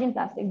virgin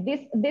plastic.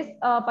 This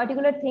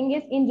particular thing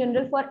is in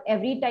general for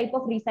every type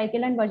of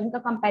recycle and virgin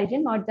का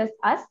comparison, not just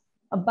us.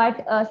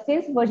 But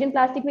since virgin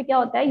plastic में क्या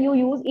होता है, you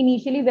use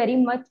initially very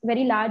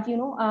large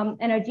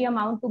energy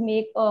amount to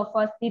make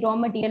first the raw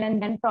material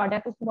and then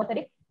product, उसमें बहुत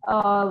सारे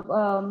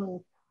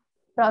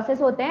process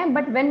होते हैं.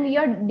 But when we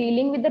are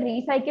dealing with the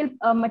recycled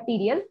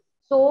material,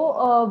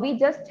 so we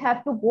just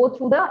have to go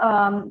through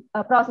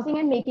the processing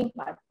and making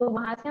part. तो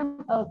वहाँ से हम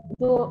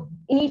जो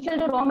initial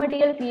जो raw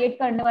material create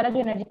करने वाला जो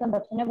energy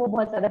consumption है वो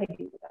बहुत ज़्यादा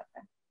reduce हो जाता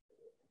है.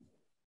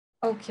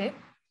 Okay.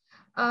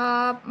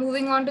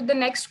 Moving on to the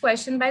next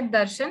question by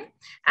Darshan.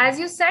 As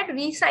you said,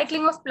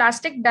 recycling of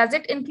plastic, does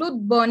it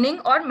include burning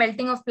or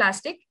melting of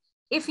plastic?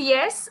 If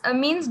yes,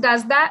 means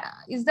is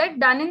that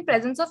done in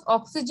presence of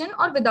oxygen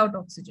or without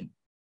oxygen?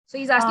 So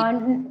he's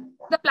asking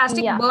the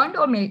plastic burned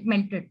or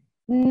melted?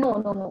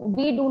 No.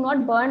 We do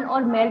not burn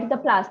or melt the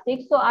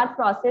plastic. So our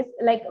process,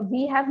 like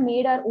we have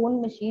made our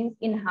own machines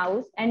in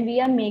house, and we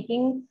are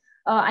making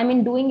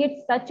doing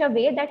it such a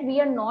way that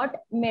we are not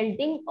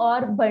melting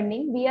or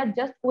burning. We are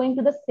just going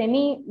to the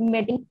semi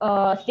melting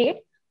state.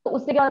 तो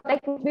उससे क्या होता है,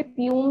 कुछ भी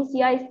fumes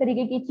या इस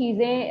तरीके की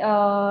चीजें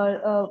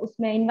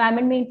उसमें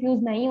इन्वायरमेंट में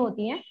इन्फ्यूज नहीं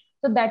होती हैं.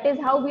 So that is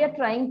how we are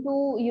trying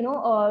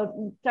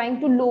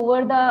to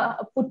lower the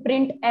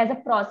footprint as a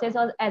process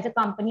or as a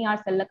company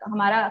ourselves.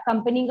 हमारा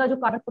company का जो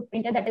carbon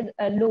footprint है, that is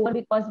lower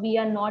because we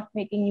are not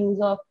making use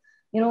of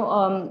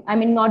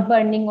not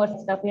burning or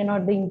stuff. We are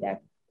not doing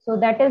that. So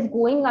that is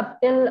going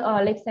up till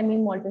like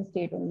semi-molten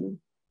state only.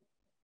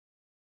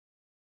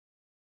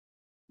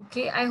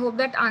 Okay, I hope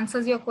that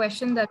answers your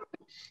question. The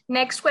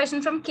next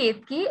question from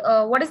Ketki.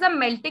 What is the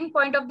melting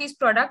point of this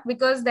product?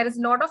 Because there is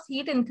a lot of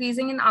heat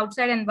increasing in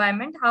outside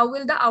environment. How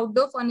will the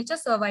outdoor furniture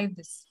survive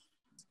this?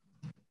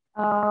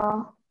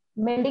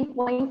 Melting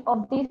point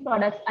of these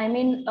products, I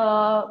mean,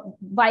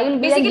 while we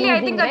basically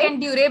are using, I think again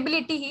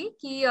durability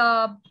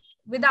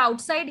with the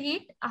outside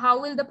heat,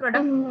 how will the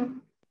product?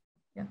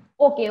 Yeah.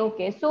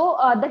 Okay. So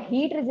the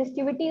heat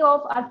resistivity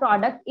of our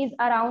product is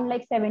around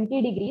like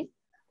 70 degrees.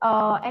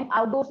 And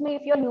outdoors,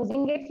 if you're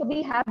using it, so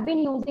we have been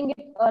using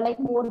it like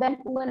more than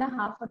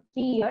 2.5 or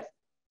 3 years.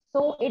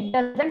 So it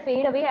doesn't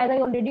fade away, as I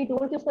already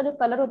told you. उसका जो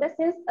color होता है,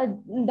 since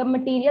the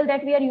material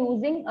that we are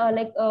using,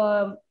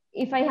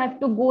 if I have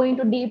to go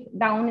into deep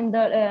down in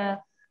the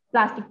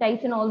plastic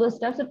types and all those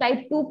stuff, so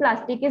type 2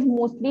 plastic is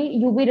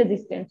mostly UV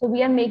resistant. So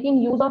we are making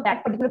use of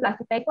that particular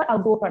plastic type for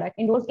outdoor product.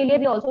 Indoors के लिए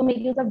we also make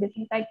use of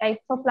different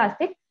types of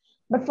plastic.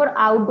 But for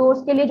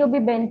outdoors के लिए जो भी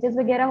benches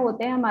वगैरह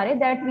होते हैं हमारे,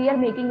 that we are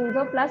making use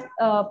of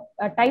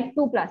type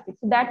 2 plastic.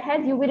 So that has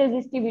UV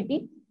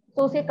resistivity.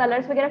 So उसके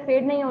colors वगैरह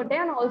fade नहीं होते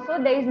हैं, and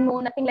also there is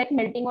nothing like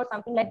melting or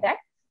something like that.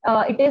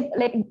 It is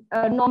like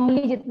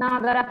normally जितना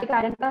अगर आप एक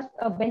iron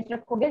का bench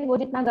रखोगे, वो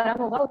जितना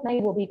गर्म होगा उतना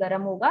ही वो भी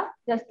गर्म होगा,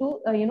 just to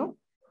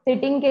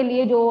sitting के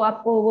लिए जो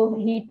आपको वो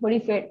heat थोड़ी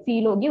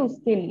feel होगी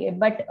उसके लिए.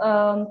 But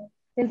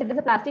since it is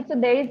a plastic, so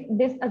there is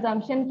this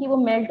assumption कि वो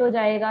melt हो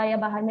जाएगा या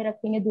बाहर में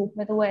रखेंगे धूप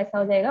में तो वो ऐसा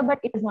हो जाएगा, but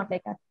it is not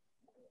like that.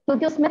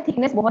 क्योंकि उसमें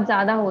thickness बहुत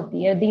ज्यादा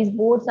होती है. These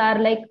boards are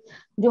like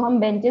जो हम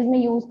benches में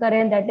use कर रहे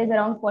हैं, that is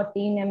around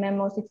 14 mm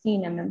or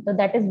 16 mm. So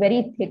that is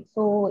very thick.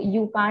 So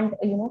you can't,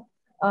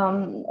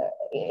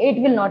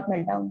 it will not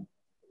melt down.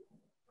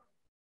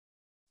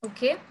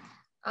 Okay.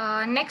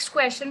 Next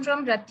question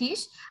from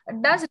Ratish.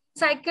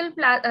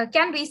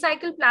 Can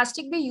recycled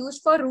plastic be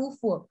used for roof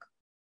work?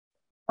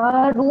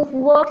 Roof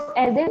works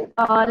as in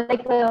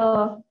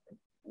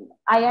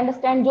I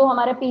understand जो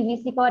हमारा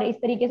PVC का और इस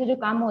तरीके से जो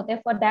काम होते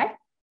हैं for that.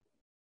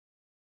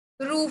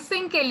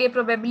 Roofing के लिए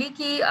probably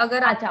कि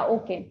अगर अच्छा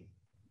okay.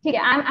 ठीक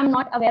है. I'm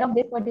not aware of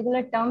this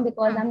particular term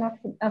because I'm not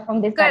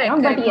from this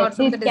background. But yes,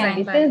 this can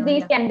be. Since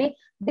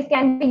this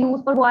can be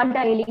used for wall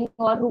tiling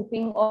or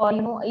roofing or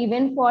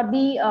even for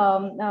the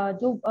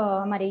जो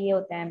हमारे ये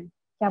होते हैं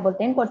क्या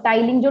बोलते हैं इनको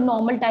tiling, जो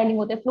normal tiling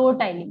होते हैं, floor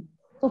tiling.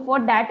 So for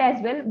that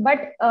as well. But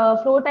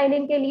floor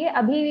tiling के लिए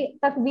अभी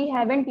तक we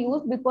haven't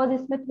used because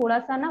इसमें थोड़ा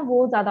सा ना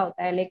वो ज्यादा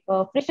होता है, like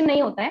friction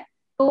नहीं होता है.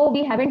 So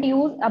we haven't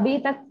used अभी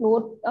तक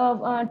floor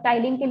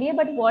tiling के लिए,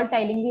 but wall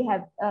tiling we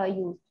have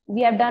used.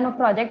 We have done a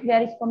project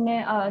where इसको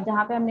हमने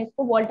जहाँ पे हमने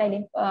इसको वॉल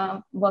टाइलिंग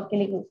वर्क के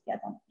लिए यूज किया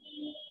था.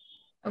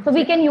 So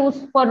we can use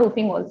for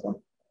roofing also.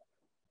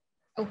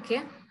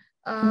 Okay.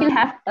 We'll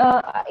have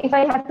if I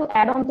have to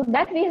add on to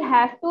that, we'll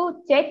have to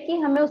check कि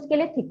हमें उसके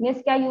लिए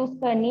thickness क्या use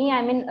करनी है.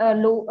 I mean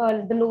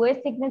the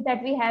lowest thickness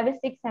that we have is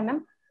 6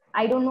 mm.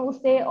 I don't know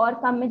उससे और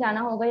कम में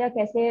जाना होगा या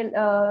कैसे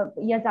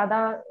या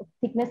ज्यादा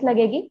thickness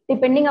लगेगी.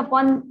 Depending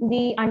upon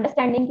the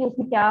understanding कि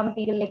उसमें क्या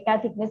material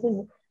क्या thickness is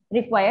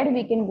required,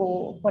 we can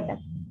go for that.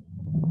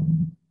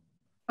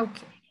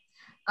 Okay.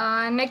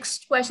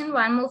 Next question,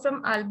 one more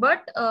from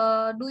Albert.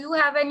 Do you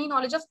have any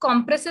knowledge of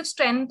compressive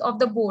strength of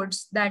the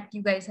boards that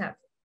you guys have?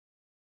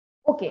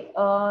 Okay,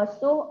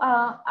 so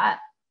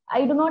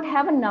I do not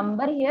have a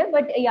number here,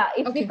 but yeah,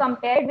 if we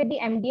compare with the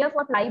MDF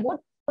or plywood,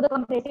 so the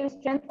compressive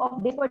strength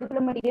of this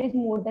particular material is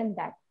more than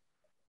that.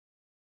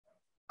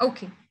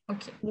 Okay.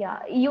 Okay.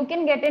 Yeah, you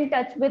can get in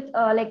touch with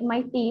like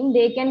my team.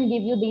 They can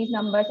give you these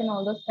numbers and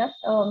all those stuff.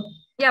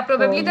 Yeah,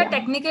 probably the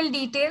technical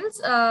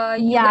details.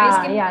 You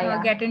guys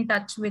can get in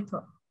touch with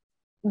her.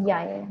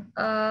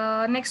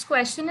 Yeah. Next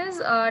question is,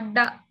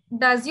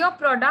 does your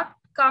product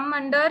come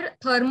under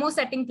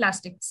thermosetting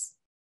plastics?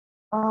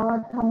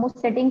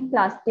 Thermosetting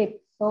plastic.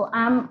 So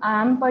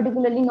I'm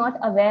particularly not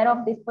aware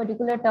of this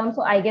particular term.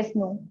 So I guess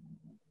no.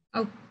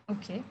 Oh,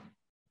 okay.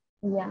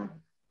 Yeah.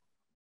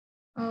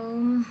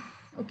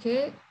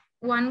 Okay.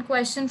 One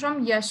question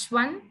from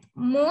Yashwant.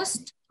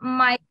 Most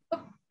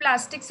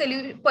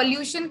microplastic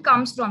pollution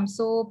comes from.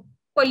 So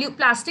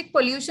plastic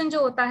pollution जो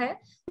होता है,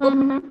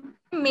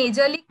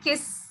 majorly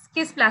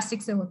किस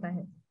plastic से होता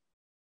है?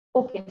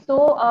 Okay, so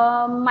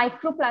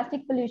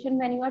microplastic pollution,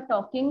 when you are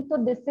talking, so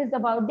this is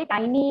about the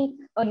tiny,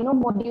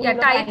 modules or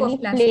tiny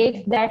flakes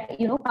that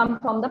come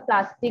from the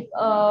plastic.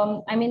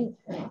 I mean,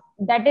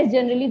 that is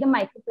generally the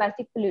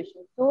microplastic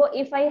pollution. So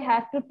if I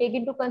have to take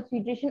into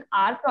consideration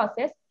our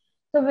process,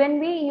 so when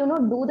we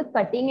do the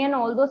cutting and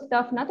all those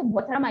stuff, ना तो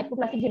बहुत सारा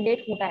microplastic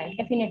generate होता है,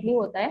 definitely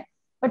होता है.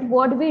 But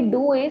what we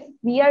do is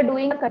we are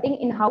doing a cutting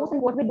in house,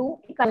 and what we do,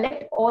 we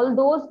collect all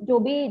those जो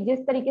भी जिस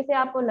तरीके से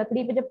आप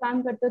लकड़ी पे जब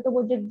काम करते हो तो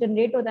वो जो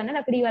जनरेट होता है ना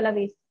लकड़ी वाला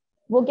वेस्ट,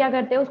 वो क्या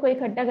करते हैं उसको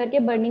इकट्ठा करके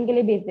बर्निंग के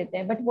लिए भेज देते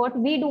हैं. But what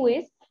we do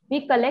is we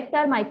collect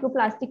our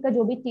microplastic का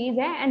जो भी चीज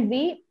है and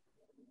we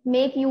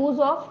make use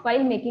of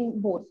while making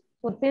boards.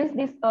 So since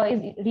this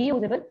is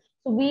reusable,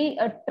 so we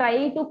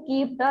try to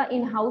keep the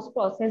in-house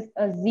process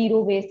zero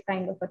waste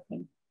kind of a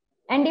thing.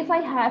 And if I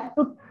have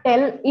to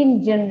tell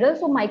in general,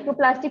 so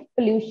microplastic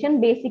pollution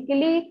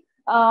basically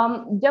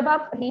जब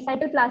आप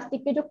recycle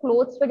plastic के जो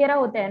clothes वगैरह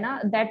होते हैं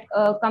ना, that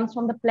comes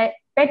from the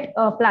pet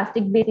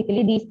plastic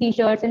basically, these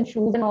t-shirts and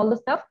shoes and all the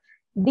stuff,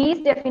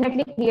 these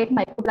definitely create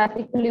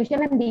microplastic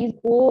pollution, and these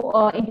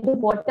go into the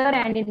water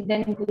and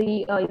then into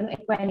the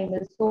aqua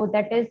animals. So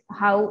that is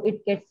how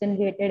it gets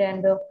generated,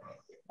 and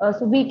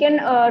so we can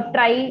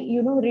try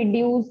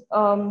reduce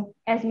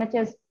as much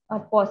as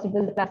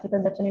possible the plastic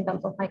consumption in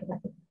terms of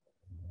microplastic.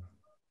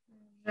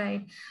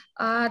 Right.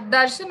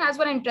 Darshan has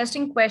one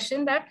interesting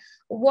question, that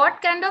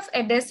what kind of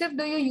adhesive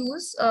do you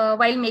use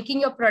while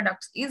making your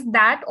products? Is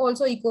that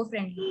also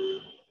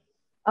eco-friendly?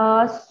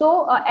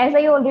 So as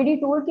I already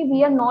told,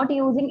 we are not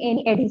using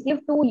any adhesive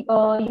to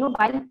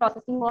while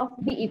processing of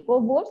the eco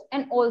boards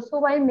and also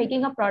while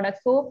making a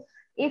product. So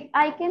if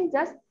I can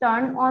just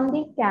turn on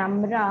the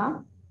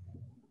camera,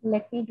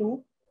 let me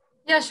do.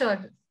 Yeah, sure.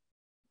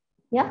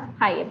 Yeah.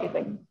 Hi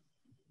everybody.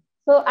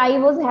 So I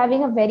was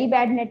having a very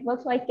bad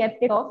network, so I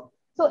kept it off.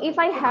 So if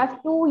I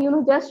have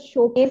to, just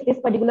showcase this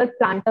particular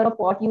planter or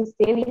pot you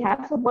say we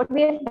have, so what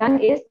we have done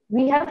is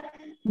we have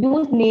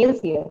used nails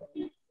here.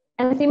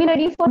 And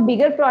similarly for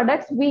bigger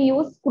products, we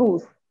use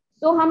screws.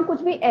 So हम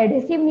कुछ भी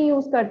adhesive नहीं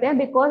use करते हैं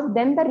because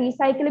then the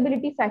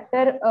recyclability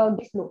factor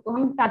gets low. तो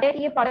हम चाहते हैं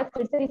कि ये product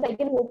फिर से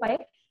recycle हो पाए.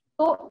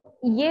 तो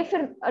ये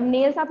फिर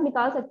nails आप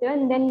निकाल सकते हो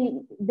and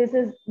then this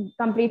is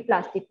complete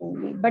plastic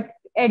only. But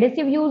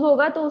adhesive use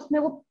होगा तो उसमें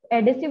वो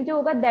adhesive जो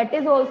होगा that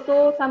is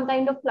also some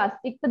kind of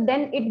plastic. So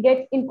then it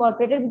gets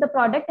incorporated with the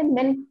product and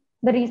then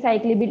the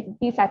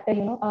recyclability factor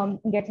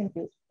gets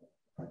infused.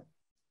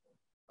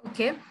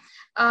 Okay.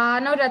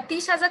 Now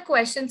Ratish has a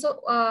question. So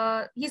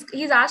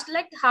he's asked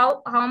like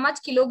how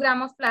much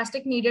kilogram of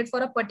plastic needed for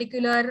a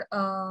particular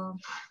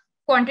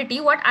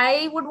quantity. What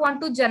I would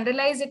want to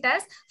generalize it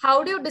as,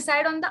 how do you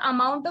decide on the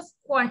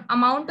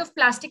amount of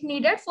plastic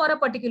needed for a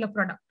particular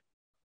product?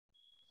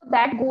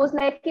 That goes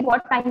like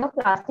what kind of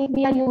plastic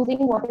we are using,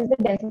 what is the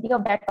density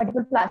of that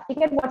particular plastic,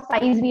 and what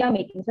size we are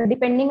making. So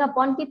depending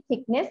upon the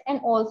thickness and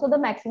also the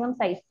maximum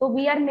size. So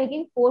we are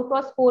making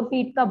 4x4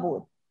 feet का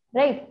board,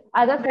 right?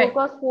 अगर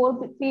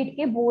 4x4 feet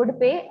के board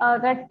पे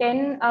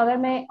अगर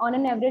मैं on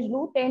an average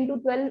लूँ 10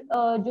 to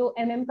 12 जो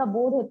mm का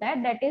board होता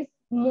है, that is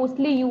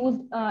mostly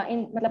used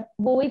in मतलब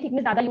वो ही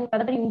thickness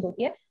ज़्यादातर use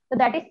होती है. So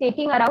that is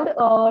taking around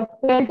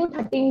 12 to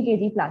 13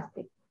 kg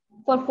plastic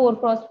for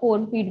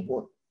 4x4 feet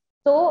board.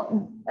 So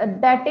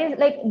that is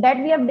like that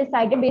we have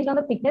decided based on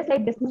the thickness,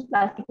 like this much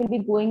plastic will be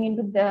going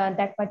into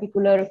that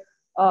particular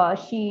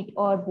sheet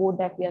or board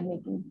that we are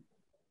making.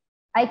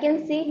 I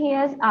can see he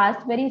has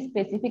asked very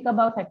specific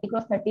about 30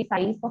 cross 30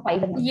 size for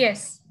 5 mm.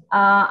 Yes.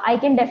 I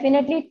can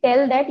definitely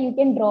tell that you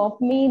can drop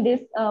me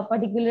this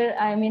particular,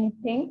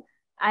 thing.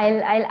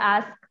 I'll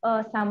ask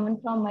someone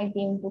from my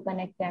team to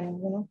connect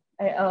them,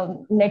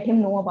 let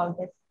him know about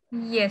this.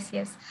 Yes,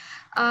 yes.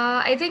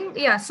 I think,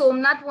 yeah,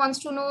 Somnath wants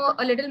to know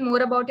a little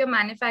more about your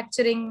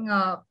manufacturing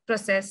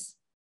process.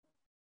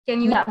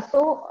 Can you?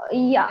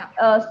 Yeah,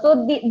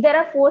 there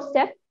are 4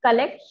 steps: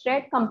 collect,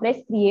 shred, compress,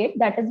 create.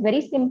 That is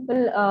very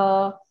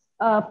simple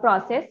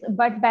process.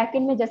 But back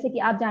in में जैसे कि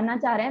आप जानना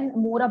चाह रहे हैं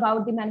more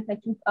about the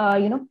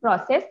manufacturing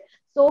process.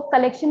 So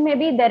collection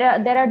maybe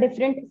there are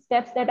different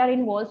steps that are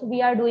involved. So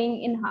we are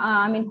doing in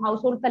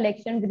household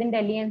collection within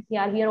Delhi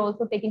NCR. We are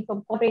also taking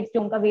from corporates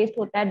जो उनका waste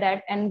होता है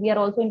that, and we are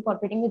also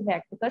incorporating with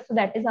Vector. So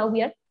that is how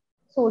we are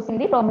sourcing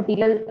the raw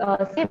material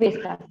से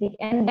waste plastic.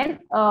 And then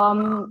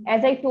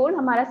as I told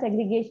हमारा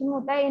segregation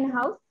होता है in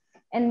house,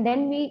 and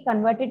then we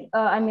convert it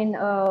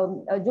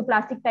जो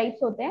plastic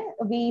types होते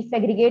हैं we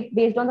segregate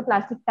based on the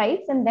plastic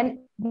types and then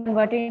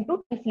convert it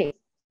into flakes.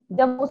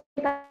 जब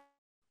उसके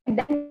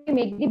then we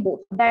make the boat.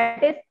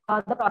 That is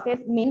the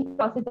main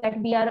process that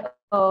we are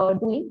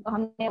doing.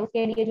 हमने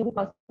उसके लिए जो भी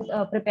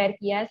process prepare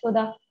किया है. So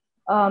the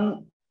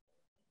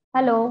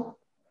hello.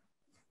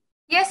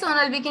 Yes,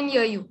 Sonal, we can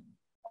hear you.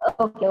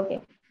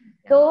 Okay.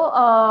 So,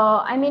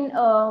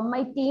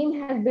 my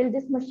team has built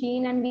this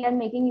machine and we are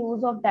making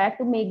use of that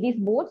to make these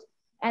boats.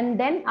 And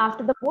then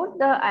after the boat,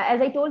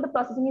 as I told, the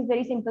processing is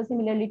very simple,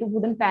 similarly to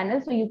wooden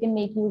panels. So you can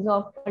make use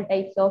of all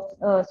types of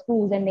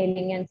screws and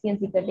nailing and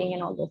CNC cutting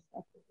and all those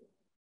stuff.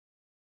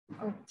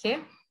 Okay.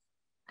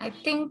 I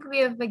think we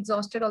have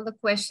exhausted all the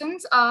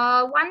questions.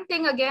 One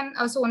thing again,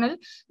 Sonal,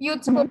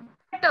 you'd spoken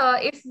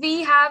that if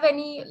we have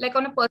any, like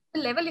on a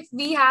personal level, if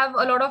we have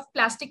a lot of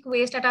plastic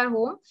waste at our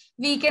home,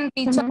 we can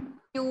reach out to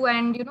you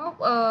and,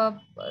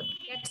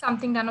 get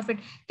something done of it.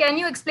 Can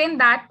you explain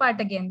that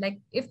part again? Like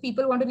if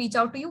people want to reach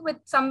out to you with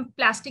some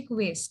plastic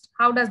waste,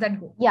 how does that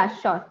go? Yeah,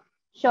 sure.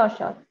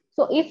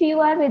 So if you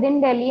are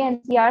within Delhi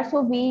NCR,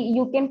 so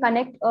you can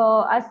connect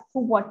us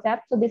through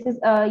WhatsApp. So this is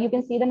you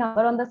can see the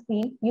number on the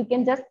screen. You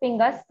can just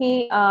ping us.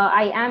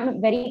 I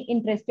am very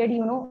interested,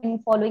 in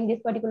following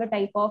this particular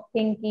type of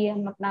thing. कि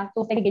हम अपना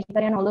source segregation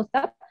करें and all those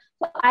stuff.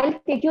 So I'll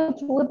take you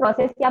through the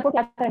process. कि आपको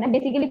क्या करना है?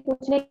 Basically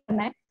कुछ नहीं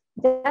करना है.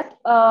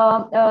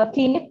 Just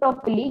clean it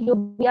properly. जो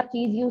भी आप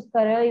चीज यूज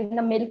कर रहे हो, even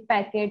the milk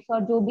packets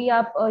और जो भी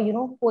आप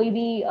कोई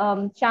भी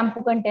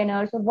shampoo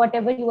containers or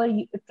whatever you are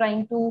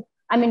trying to,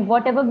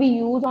 whatever we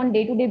use on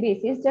day-to-day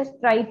basis, just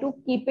try to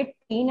keep it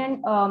clean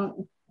and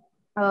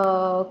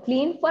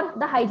clean for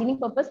the hygienic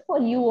purpose for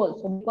you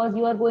also, because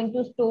you are going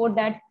to store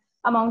that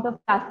amount of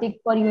plastic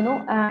for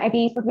at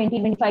least for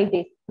 20-25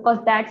 days, because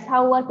that's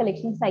how our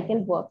collection cycle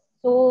works.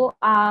 So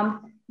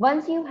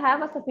once you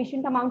have a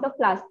sufficient amount of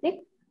plastic,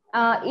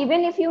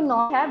 even if you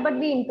not have, but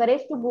we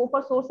encourage to go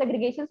for source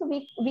segregation, so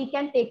we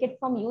can take it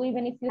from you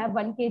even if you have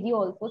 1 kg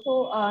also.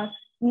 So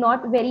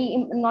not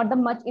the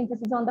much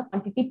emphasis on the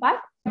quantity part.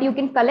 You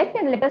can collect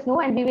and let us know,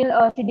 and we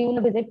will schedule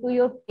a visit to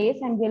your place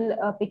and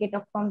we'll pick it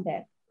up from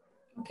there.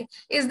 Okay.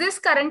 Is this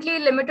currently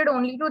limited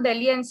only to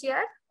Delhi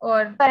NCR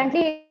or?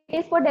 Currently it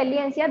is for Delhi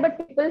NCR,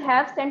 but people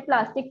have sent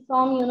plastic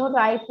from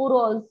Raipur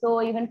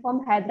also, even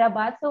from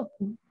Hyderabad. So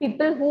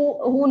people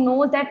who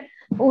know that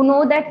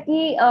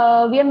we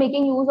are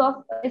making use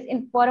of this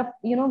for a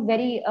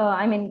very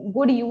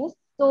good use.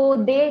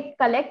 So they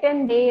collect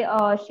and they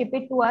ship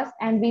it to us,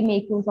 and we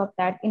make use of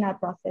that in our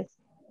process.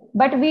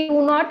 But we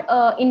do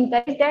not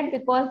encourage that,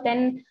 because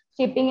then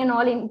shipping and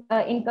all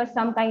incur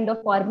some kind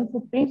of carbon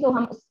footprint. So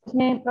हम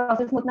उसमें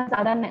process में उतना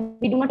ज़्यादा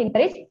we do not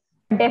encourage.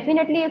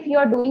 Definitely, if you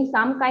are doing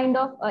some kind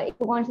of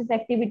eco-conscious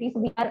activities,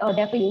 we are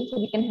there for you, so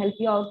we can help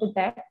you out with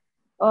that.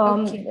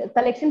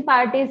 Collection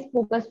part is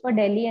focused for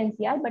Delhi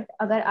NCR, but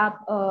agar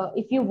aap,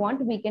 if you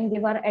want, we can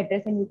give our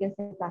address and you can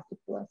send plastic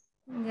to us.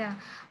 Yeah,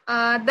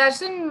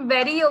 Darshan,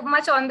 very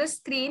much on the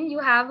screen, you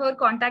have her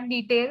contact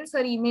details,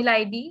 her email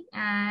ID,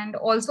 and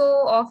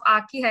also of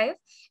Arkihive.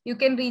 You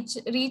can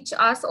reach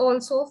us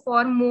also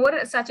for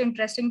more such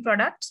interesting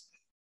products.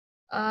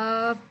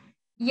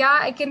 Yeah,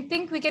 I can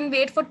think we can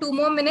wait for 2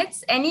 more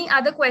minutes. Any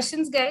other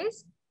questions,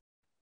 guys?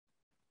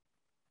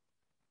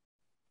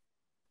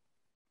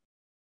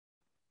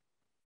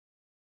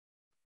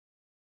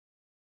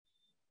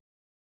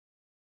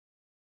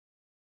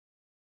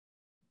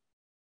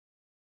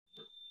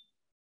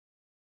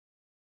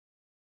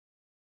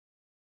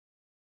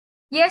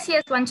 Yes,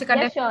 Vanchika.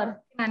 Yeah,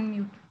 sure.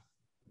 Unmute.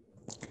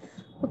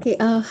 Okay.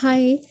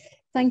 Hi.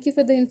 Thank you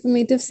for the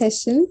informative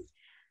session.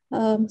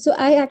 So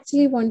I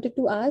actually wanted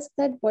to ask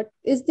that what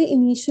is the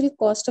initial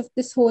cost of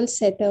this whole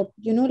setup?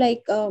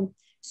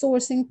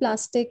 Sourcing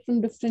plastic from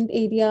different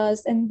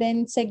areas and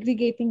then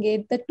segregating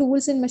it, the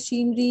tools and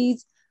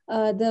machineries,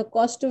 the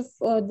cost of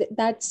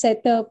that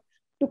setup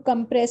to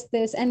compress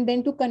this and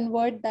then to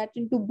convert that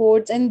into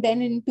boards and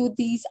then into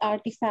these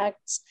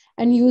artifacts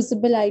and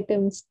usable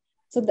items.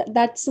 So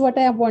that's what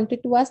I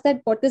wanted to ask,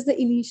 that what is the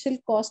initial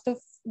cost of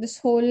this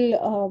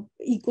whole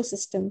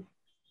ecosystem?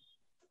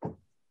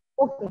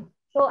 Okay.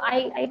 So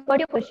I got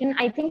your question.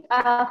 I think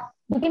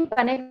you can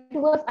connect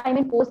to us. I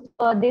mean, post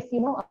this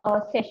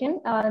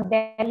session.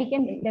 There we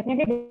can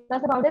definitely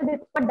discuss about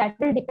it. But that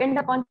will depend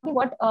upon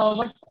what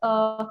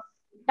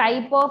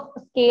type of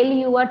scale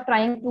you are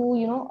trying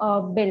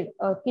to build.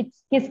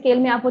 किस scale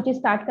में आप वो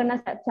चीज start करना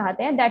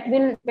चाहते हैं. That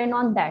will depend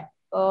on that.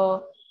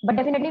 But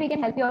definitely we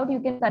can help you out. You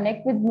can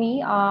connect with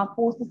me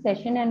post the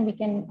session and we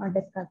can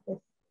discuss this.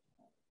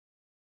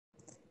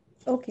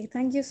 Okay,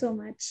 thank you so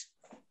much.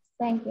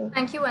 Thank you.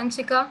 Thank you,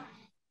 Vanshika.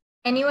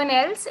 Anyone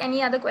else?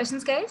 Any other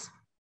questions, guys?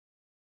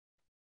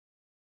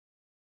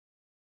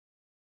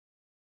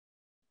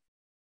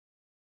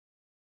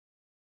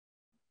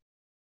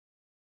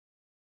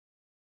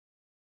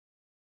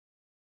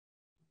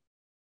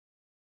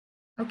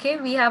 Okay,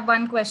 we have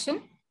one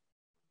question.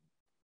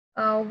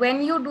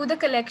 When you do the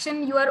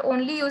collection, you are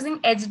only using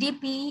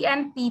HDPE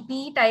and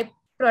PP type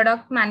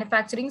product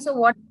manufacturing. So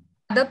what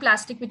other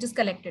plastic which is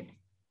collected?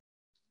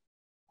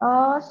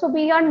 So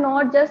we are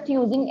not just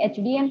using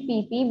HD and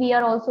PP, we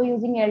are also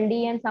using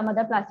LD and some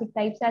other plastic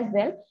types as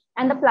well.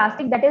 And the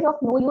plastic that is of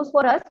no use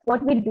for us,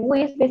 what we do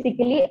is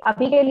basically,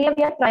 abhi ke liye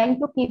we are trying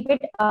to keep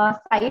it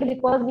side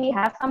because we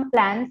have some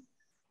plans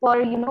for,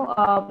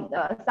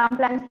 some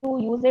plans to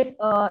use it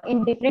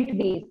in different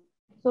ways.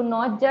 So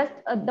not just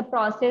the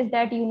process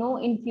that,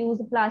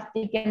 infuse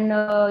plastic and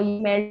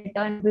melt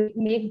and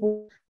make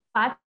both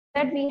parts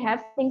that we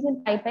have things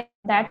in pipeline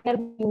that we are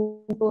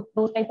using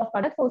those type of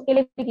products. So uske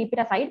liye we keep it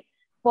aside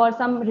for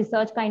some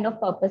research kind of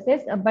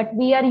purposes. But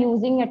we are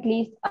using at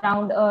least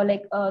around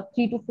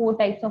 3 to 4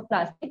 types of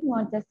plastic,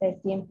 not just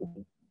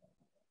SDMPP.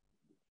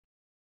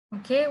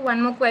 Okay,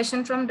 one more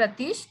question from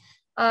Ratish.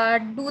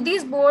 Do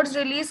these boards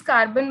release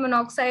carbon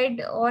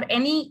monoxide or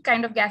any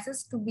kind of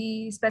gases, to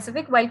be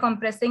specific, while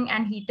compressing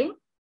and heating?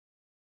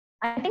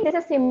 I think this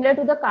is similar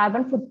to the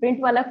carbon footprint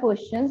wala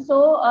question. So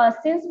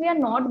since we are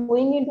not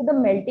going into the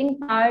melting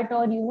part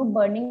or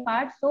burning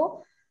part,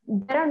 so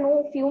there are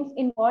no fumes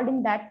involved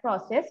in that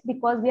process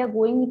because we are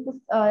going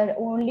into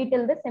only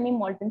till the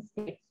semi-molten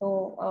state.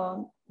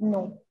 So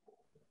no.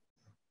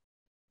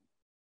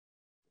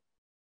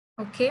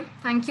 Okay,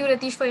 thank you,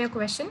 Ratish, for your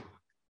question.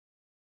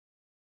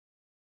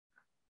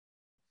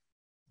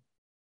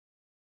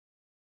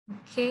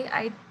 Okay,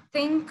 I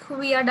think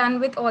we are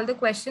done with all the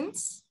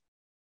questions.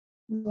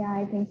 Yeah,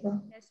 I think so.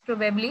 Yes,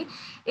 probably.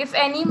 If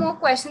any more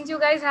questions you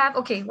guys have,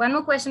 okay, one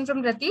more question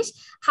from Ratish.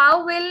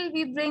 How will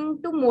we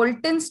bring to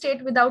molten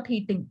state without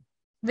heating?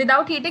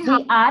 Without heating,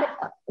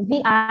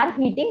 we are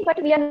heating,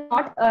 but we are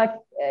not.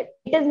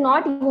 It is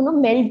not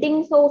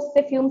melting. So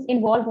the fumes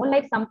involved,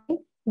 like something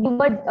you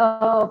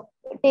were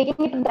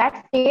taking it to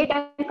that state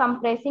and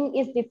compressing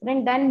is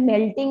different than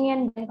melting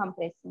and then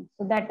compressing.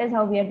 So that is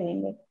how we are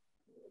doing it.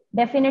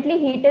 Definitely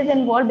heat is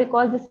involved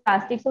because this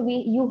plastic, so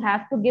you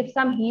have to give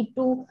some heat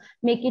to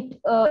make it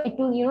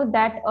to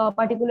that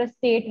particular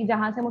state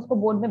jahan se hum usko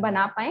board mein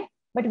bana paye,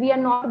 but we are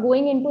not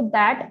going into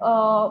that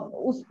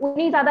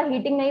utni zyada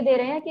heating nahi de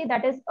rahe hain ki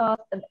that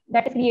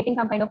is creating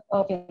some kind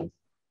of fumes.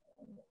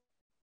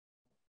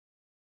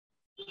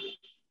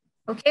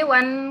 Okay,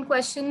 one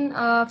question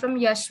from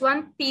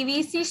Yashwant.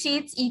 PVC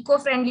sheets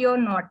eco-friendly or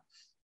not?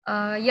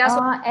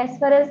 As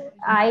far as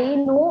I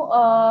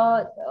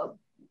know,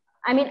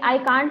 I mean, I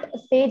can't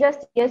say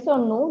just yes or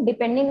no,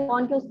 depending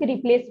on to uski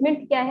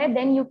replacement kya hai,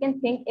 then you can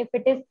think if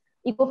it is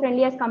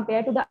eco-friendly as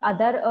compared to the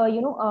other,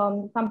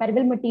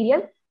 comparable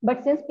material.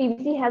 But since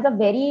PVC has a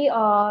very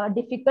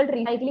difficult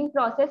recycling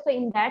process, so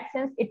in that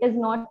sense, it is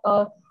not,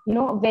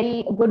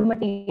 very good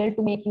material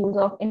to make use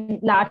of in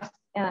large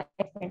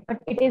extent,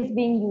 but it is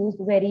being used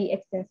very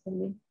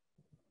extensively.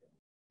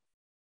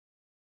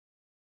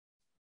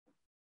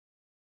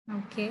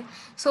 Okay,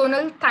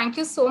 Sonal, thank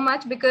you so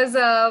much because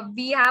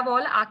we have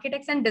all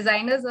architects and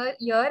designers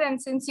here,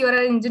 and since you're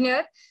an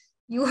engineer,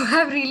 you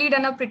have really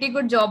done a pretty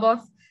good job of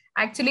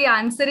actually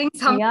answering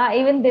some. Yeah,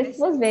 even this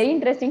was very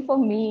interesting for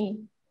me.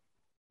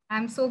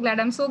 I'm so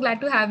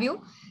glad to have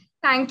you.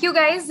 Thank you,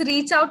 guys.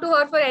 Reach out to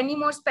her for any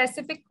more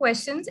specific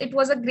questions. It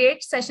was a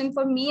great session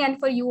for me and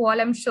for you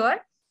all, I'm sure.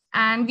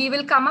 And we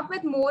will come up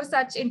with more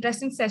such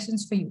interesting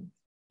sessions for you.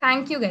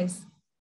 Thank you, guys.